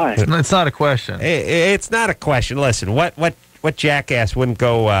 Why? It's not a question. It's not a question. Listen, what jackass wouldn't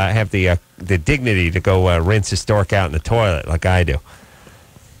go have the dignity to go rinse his stork out in the toilet like I do?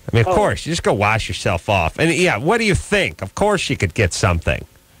 I mean, of course, you just go wash yourself off. And, what do you think? Of course you could get something.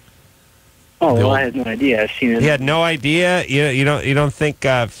 Oh, well, I had no idea. I've seen it. You had no idea? You don't think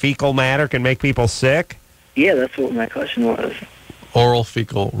fecal matter can make people sick? Yeah, that's what my question was. Oral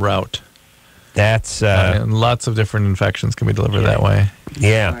fecal route. That's... and lots of different infections can be delivered that way.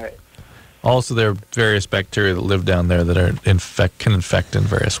 Yeah. All right. Also, there are various bacteria that live down there that can infect in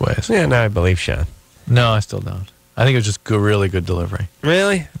various ways. Yeah, no, I believe Sean. No, I still don't. I think it was just really good delivery.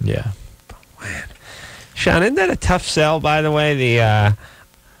 Really? Yeah. Man. Sean, isn't that a tough sell, by the way?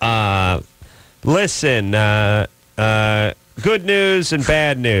 Listen, good news and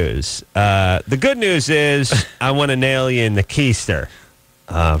bad news. The good news is I want to nail you in the keister.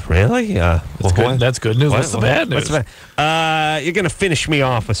 Really? That's good. That's good news. What's the bad news? What's the bad? You're going to finish me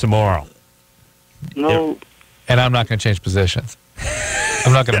off with some oral. No. And I'm not going to change positions.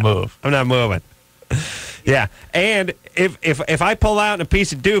 I'm not going to move. I'm not moving. Yeah. And if I pull out and a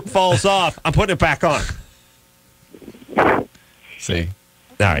piece of Duke falls off, I'm putting it back on. See?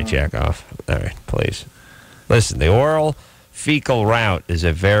 All right, jack off. All right, please. Listen, the oral fecal route is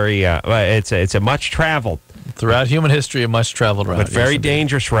a very, it's a much traveled. Throughout human history, a much traveled route. But very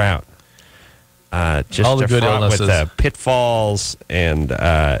dangerous route. Just all the good illnesses. With pitfalls and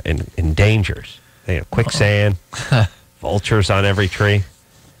dangers. Quicksand, vultures on every tree.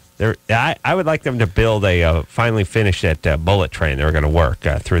 I would like them to build finally finish that bullet train. They're going to work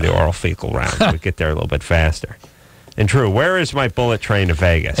through the oral fecal route. We get there a little bit faster. And Drew, where is my bullet train to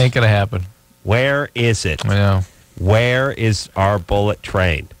Vegas? Ain't going to happen. Where is it? I know. Where is our bullet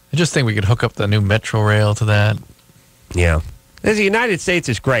train? I just think we could hook up the new metro rail to that. Yeah. The United States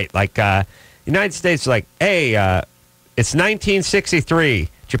is great. Like, United States is like, hey, it's 1963.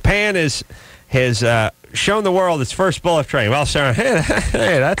 Japan has shown the world its first bullet train. Well, sir, hey,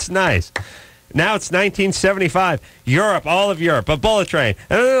 that's nice. Now it's 1975. Europe, all of Europe, a bullet train.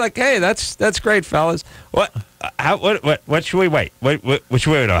 And they're like, hey, that's great, fellas. What should we wait? What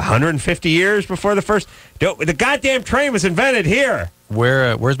should we wait, 150 years before the first? The goddamn train was invented here.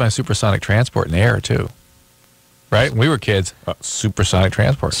 Where's my supersonic transport in the air, too? Right? When we were kids, supersonic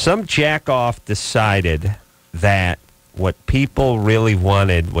transport. Some jack-off decided that what people really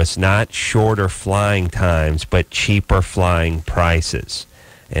wanted was not shorter flying times, but cheaper flying prices.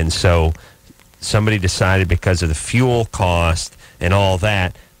 And so somebody decided, because of the fuel cost and all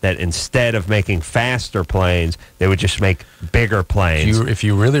that instead of making faster planes, they would just make bigger planes. If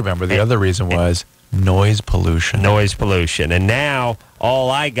you really remember, the other reason was noise pollution. Noise pollution. And now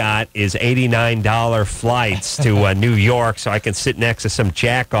all I got is $89 flights to New York, so I can sit next to some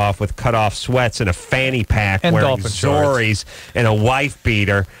jack-off with cut-off sweats and a fanny pack and wearing Zorries and a wife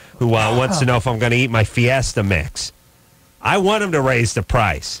beater who wants to know if I'm going to eat my Fiesta mix. I want them to raise the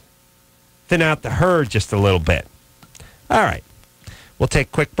price. Thin out the herd just a little bit. All right. We'll take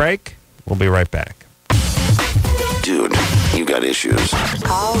a quick break. We'll be right back. Dude, you got issues.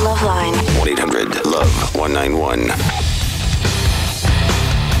 Call LoveLine. 1-800-LOVE-191.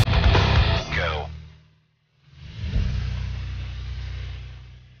 Go.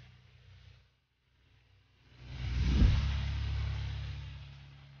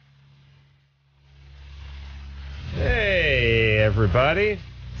 Hey, everybody.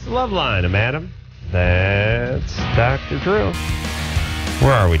 It's LoveLine. I'm Adam. That's Dr. Drew.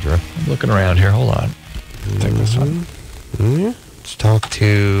 Where are we, Drew? I'm looking around here. Hold on. Take this one. Let's talk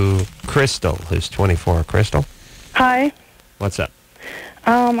to Crystal, who's 24. Crystal? Hi. What's up?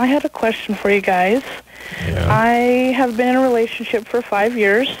 I had a question for you guys. Yeah. I have been in a relationship for 5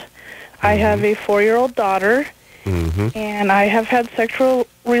 years. I have a 4-year-old daughter, and I have had sexual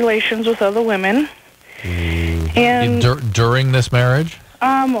relations with other women. And during this marriage?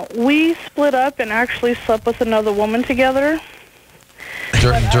 We split up and actually slept with another woman together.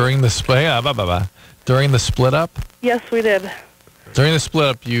 During the split? During the split up? Yes, we did. During the split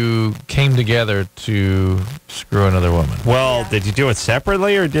up, you came together to screw another woman. Well, did you do it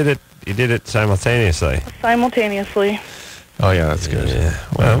separately, or you did it simultaneously? Simultaneously. Oh yeah, that's good. Yeah.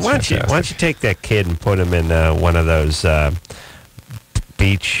 Well, why don't you take that kid and put him in one of those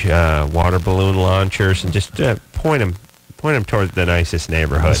beach water balloon launchers and just point him towards the nicest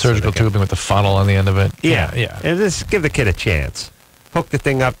neighborhood. Surgical tubing with the funnel on the end of it. Yeah. And just give the kid a chance. Hook the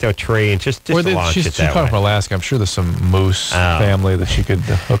thing up to a tree and just launch it that way. She's coming from Alaska. I'm sure there's some moose family that she could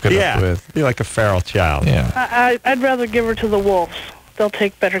hook it up with. Be like a feral child. Yeah. I'd rather give her to the wolves. They'll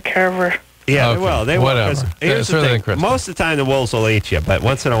take better care of her. Yeah, they will. They will. Whatever. Here's the thing. Most of the time, the wolves will eat you, but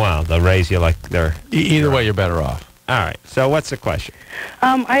once in a while, they'll raise you like they're... Either way, you're better off. All right. So what's the question?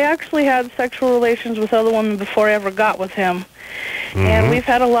 I actually had sexual relations with other women before I ever got with him. And we've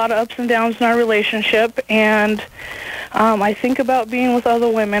had a lot of ups and downs in our relationship, and I think about being with other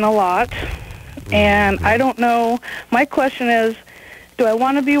women a lot, and I don't know. My question is, do I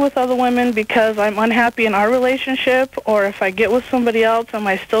want to be with other women because I'm unhappy in our relationship, or if I get with somebody else, am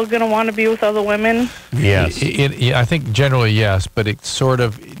I still going to want to be with other women? Yes. I think generally yes, but it sort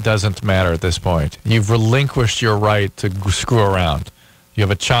of doesn't matter at this point. You've relinquished your right to screw around. You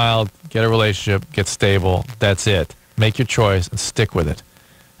have a child, get a relationship, get stable, that's it. Make your choice and stick with it.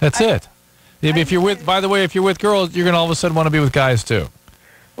 That's it. If you're with, by the way, if you're with girls, you're going to all of a sudden want to be with guys too.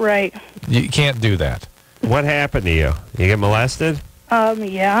 Right. You can't do that. What happened to you? You get molested?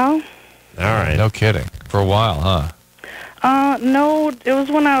 Yeah. All right. No kidding. For a while, huh? No, it was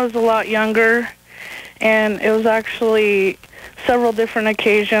when I was a lot younger, and it was actually several different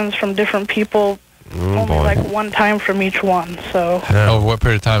occasions from different people. Only like one time from each one. So. Over what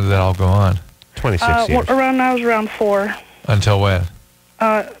period of time did that all go on? 26 years. I was around 4. Until when?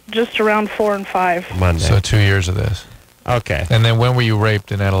 Just around 4 and 5. Monday. So 2 years of this. Okay. And then when were you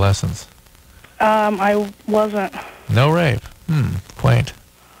raped in adolescence? I wasn't. No rape. Quaint.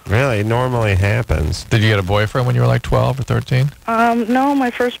 Really? It normally happens. Did you get a boyfriend when you were like 12 or 13? No,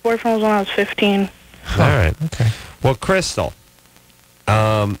 my first boyfriend was when I was 15. All right. Okay. Well, Crystal,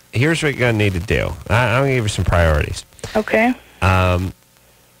 here's what you're going to need to do. I'm going to give you some priorities. Okay.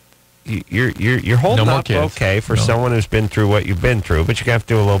 You're holding No more up kids. okay for someone who's been through what you've been through, but you have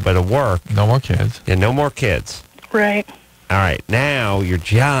to do a little bit of work. No more kids. Yeah, no more kids. Right. All right. Now, your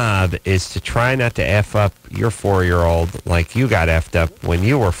job is to try not to F up your 4-year-old like you got F'd up when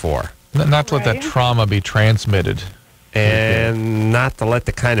you were 4. Not to let that trauma be transmitted. And not to let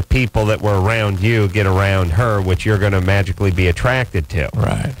the kind of people that were around you get around her, which you're going to magically be attracted to.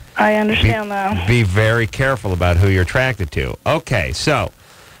 Right. I understand that. Be very careful about who you're attracted to. Okay, so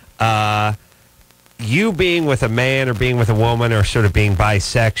you being with a man or being with a woman or sort of being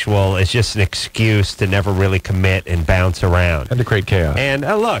bisexual is just an excuse to never really commit and bounce around. And to create chaos. And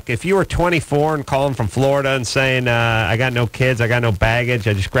look, if you were 24 and calling from Florida and saying, I got no kids, I got no baggage,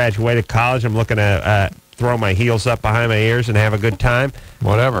 I just graduated college, I'm looking to throw my heels up behind my ears and have a good time.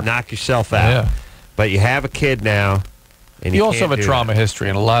 Whatever. Knock yourself out. Yeah. But you have a kid now. And you also have a trauma history,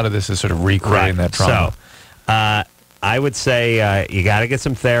 and a lot of this is sort of recreating that trauma. So, I would say you got to get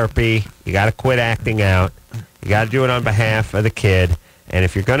some therapy. You got to quit acting out. You got to do it on behalf of the kid. And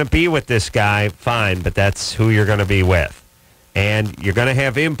if you're going to be with this guy, fine, but that's who you're going to be with. And you're going to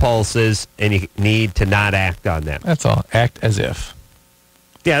have impulses, and you need to not act on them. That's all. Act as if.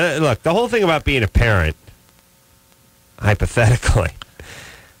 Yeah, look, the whole thing about being a parent, hypothetically,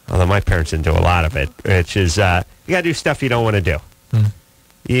 although my parents didn't do a lot of it, which is you got to do stuff you don't want to do.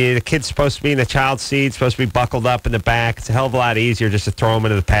 The kid's supposed to be in the child seat, supposed to be buckled up in the back. It's a hell of a lot easier just to throw him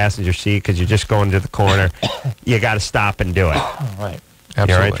into the passenger seat because you're just going to the corner. You got to stop and do it. Right. You all right,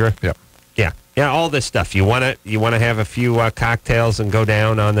 Absolutely. Drew? Yep. Yeah, all this stuff. You want to have a few cocktails and go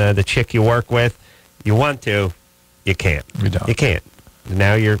down on the chick you work with. You want to, you can't. You don't. You can't.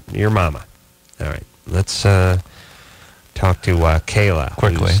 Now you're mama. All right. Let's talk to Kayla,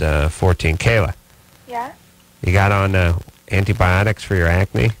 Quickly. who's 14. Kayla, Yeah? you got on antibiotics for your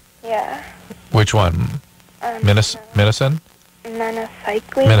acne? Yeah. Which one? Minicin? Minocycline?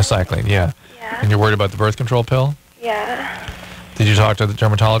 Minocycline, yeah. Yeah. And you're worried about the birth control pill? Yeah. Did you talk to the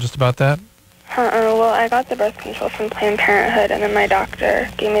dermatologist about that? Well, I got the birth control from Planned Parenthood, and then my doctor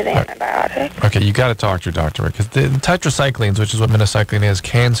gave me the antibiotic. Okay, you got to talk to your doctor because the tetracyclines, which is what minocycline is,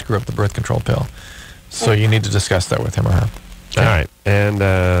 can screw up the birth control pill. So you need to discuss that with him or her. All right. And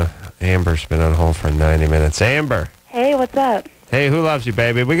Amber's been on hold for 90 minutes. Amber. Hey, what's up? Hey, who loves you,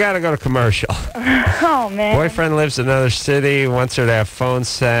 baby? We got to go to commercial. Oh, man. Boyfriend lives in another city, wants her to have phone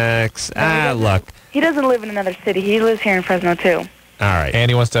sex. Look. He doesn't live in another city. He lives here in Fresno, too. All right. And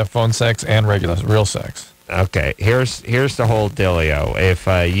he wants to have phone sex and real sex. Okay, here's the whole dealio. If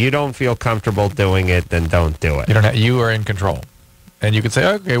you don't feel comfortable doing it, then don't do it. You are in control. And you could say,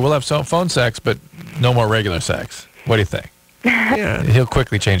 okay, we'll have some phone sex, but no more regular sex. What do you think? Yeah. He'll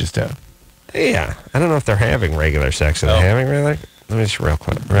quickly change his tune. Yeah. I don't know if they're having regular sex. Are they having regular? Let me just real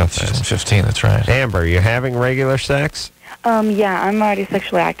fast. 15, that's right. Amber, you having regular sex? Yeah, I'm already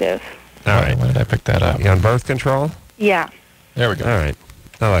sexually active. All right. When did I pick that up? You on birth control? Yeah. There we go. All right.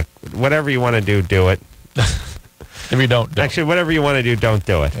 Now look, whatever you want to do it. If you don't. Actually, whatever you want to do, don't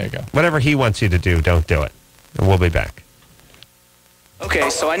do it. There you go. Whatever he wants you to do, don't do it. And we'll be back. Okay,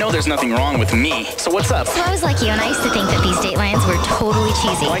 so I know there's nothing wrong with me. So what's up? So I was like you, and I used to think that these Datelines were totally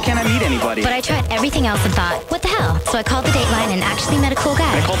cheesy. Why can't I meet anybody? But I tried everything else and thought, what the hell? So I called the Dateline and actually met a cool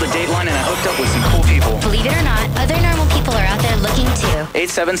guy. I called the Dateline and I hooked up with some cool people. Believe it or not, other normal people are out there looking too.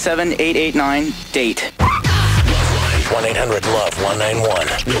 877-889-DATE.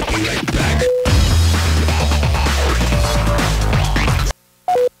 1-800-LOVE-191. We'll be right back.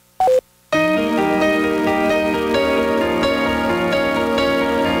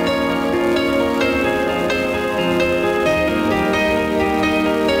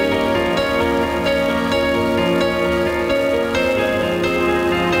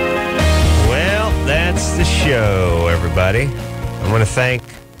 That's the show, everybody. I want to thank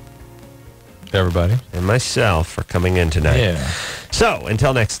everybody and myself for coming in tonight. Yeah. So,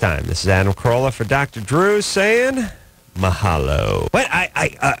 until next time, this is Adam Carolla for Dr. Drew saying mahalo.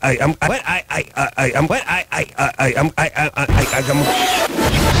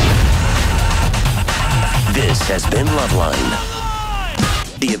 This has been LoveLine.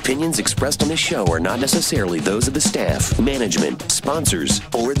 The opinions expressed on this show are not necessarily those of the staff, management, sponsors,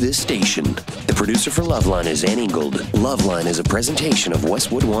 or this station. The producer for LoveLine is Ann Ingold. LoveLine is a presentation of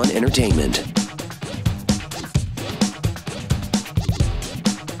Westwood One Entertainment.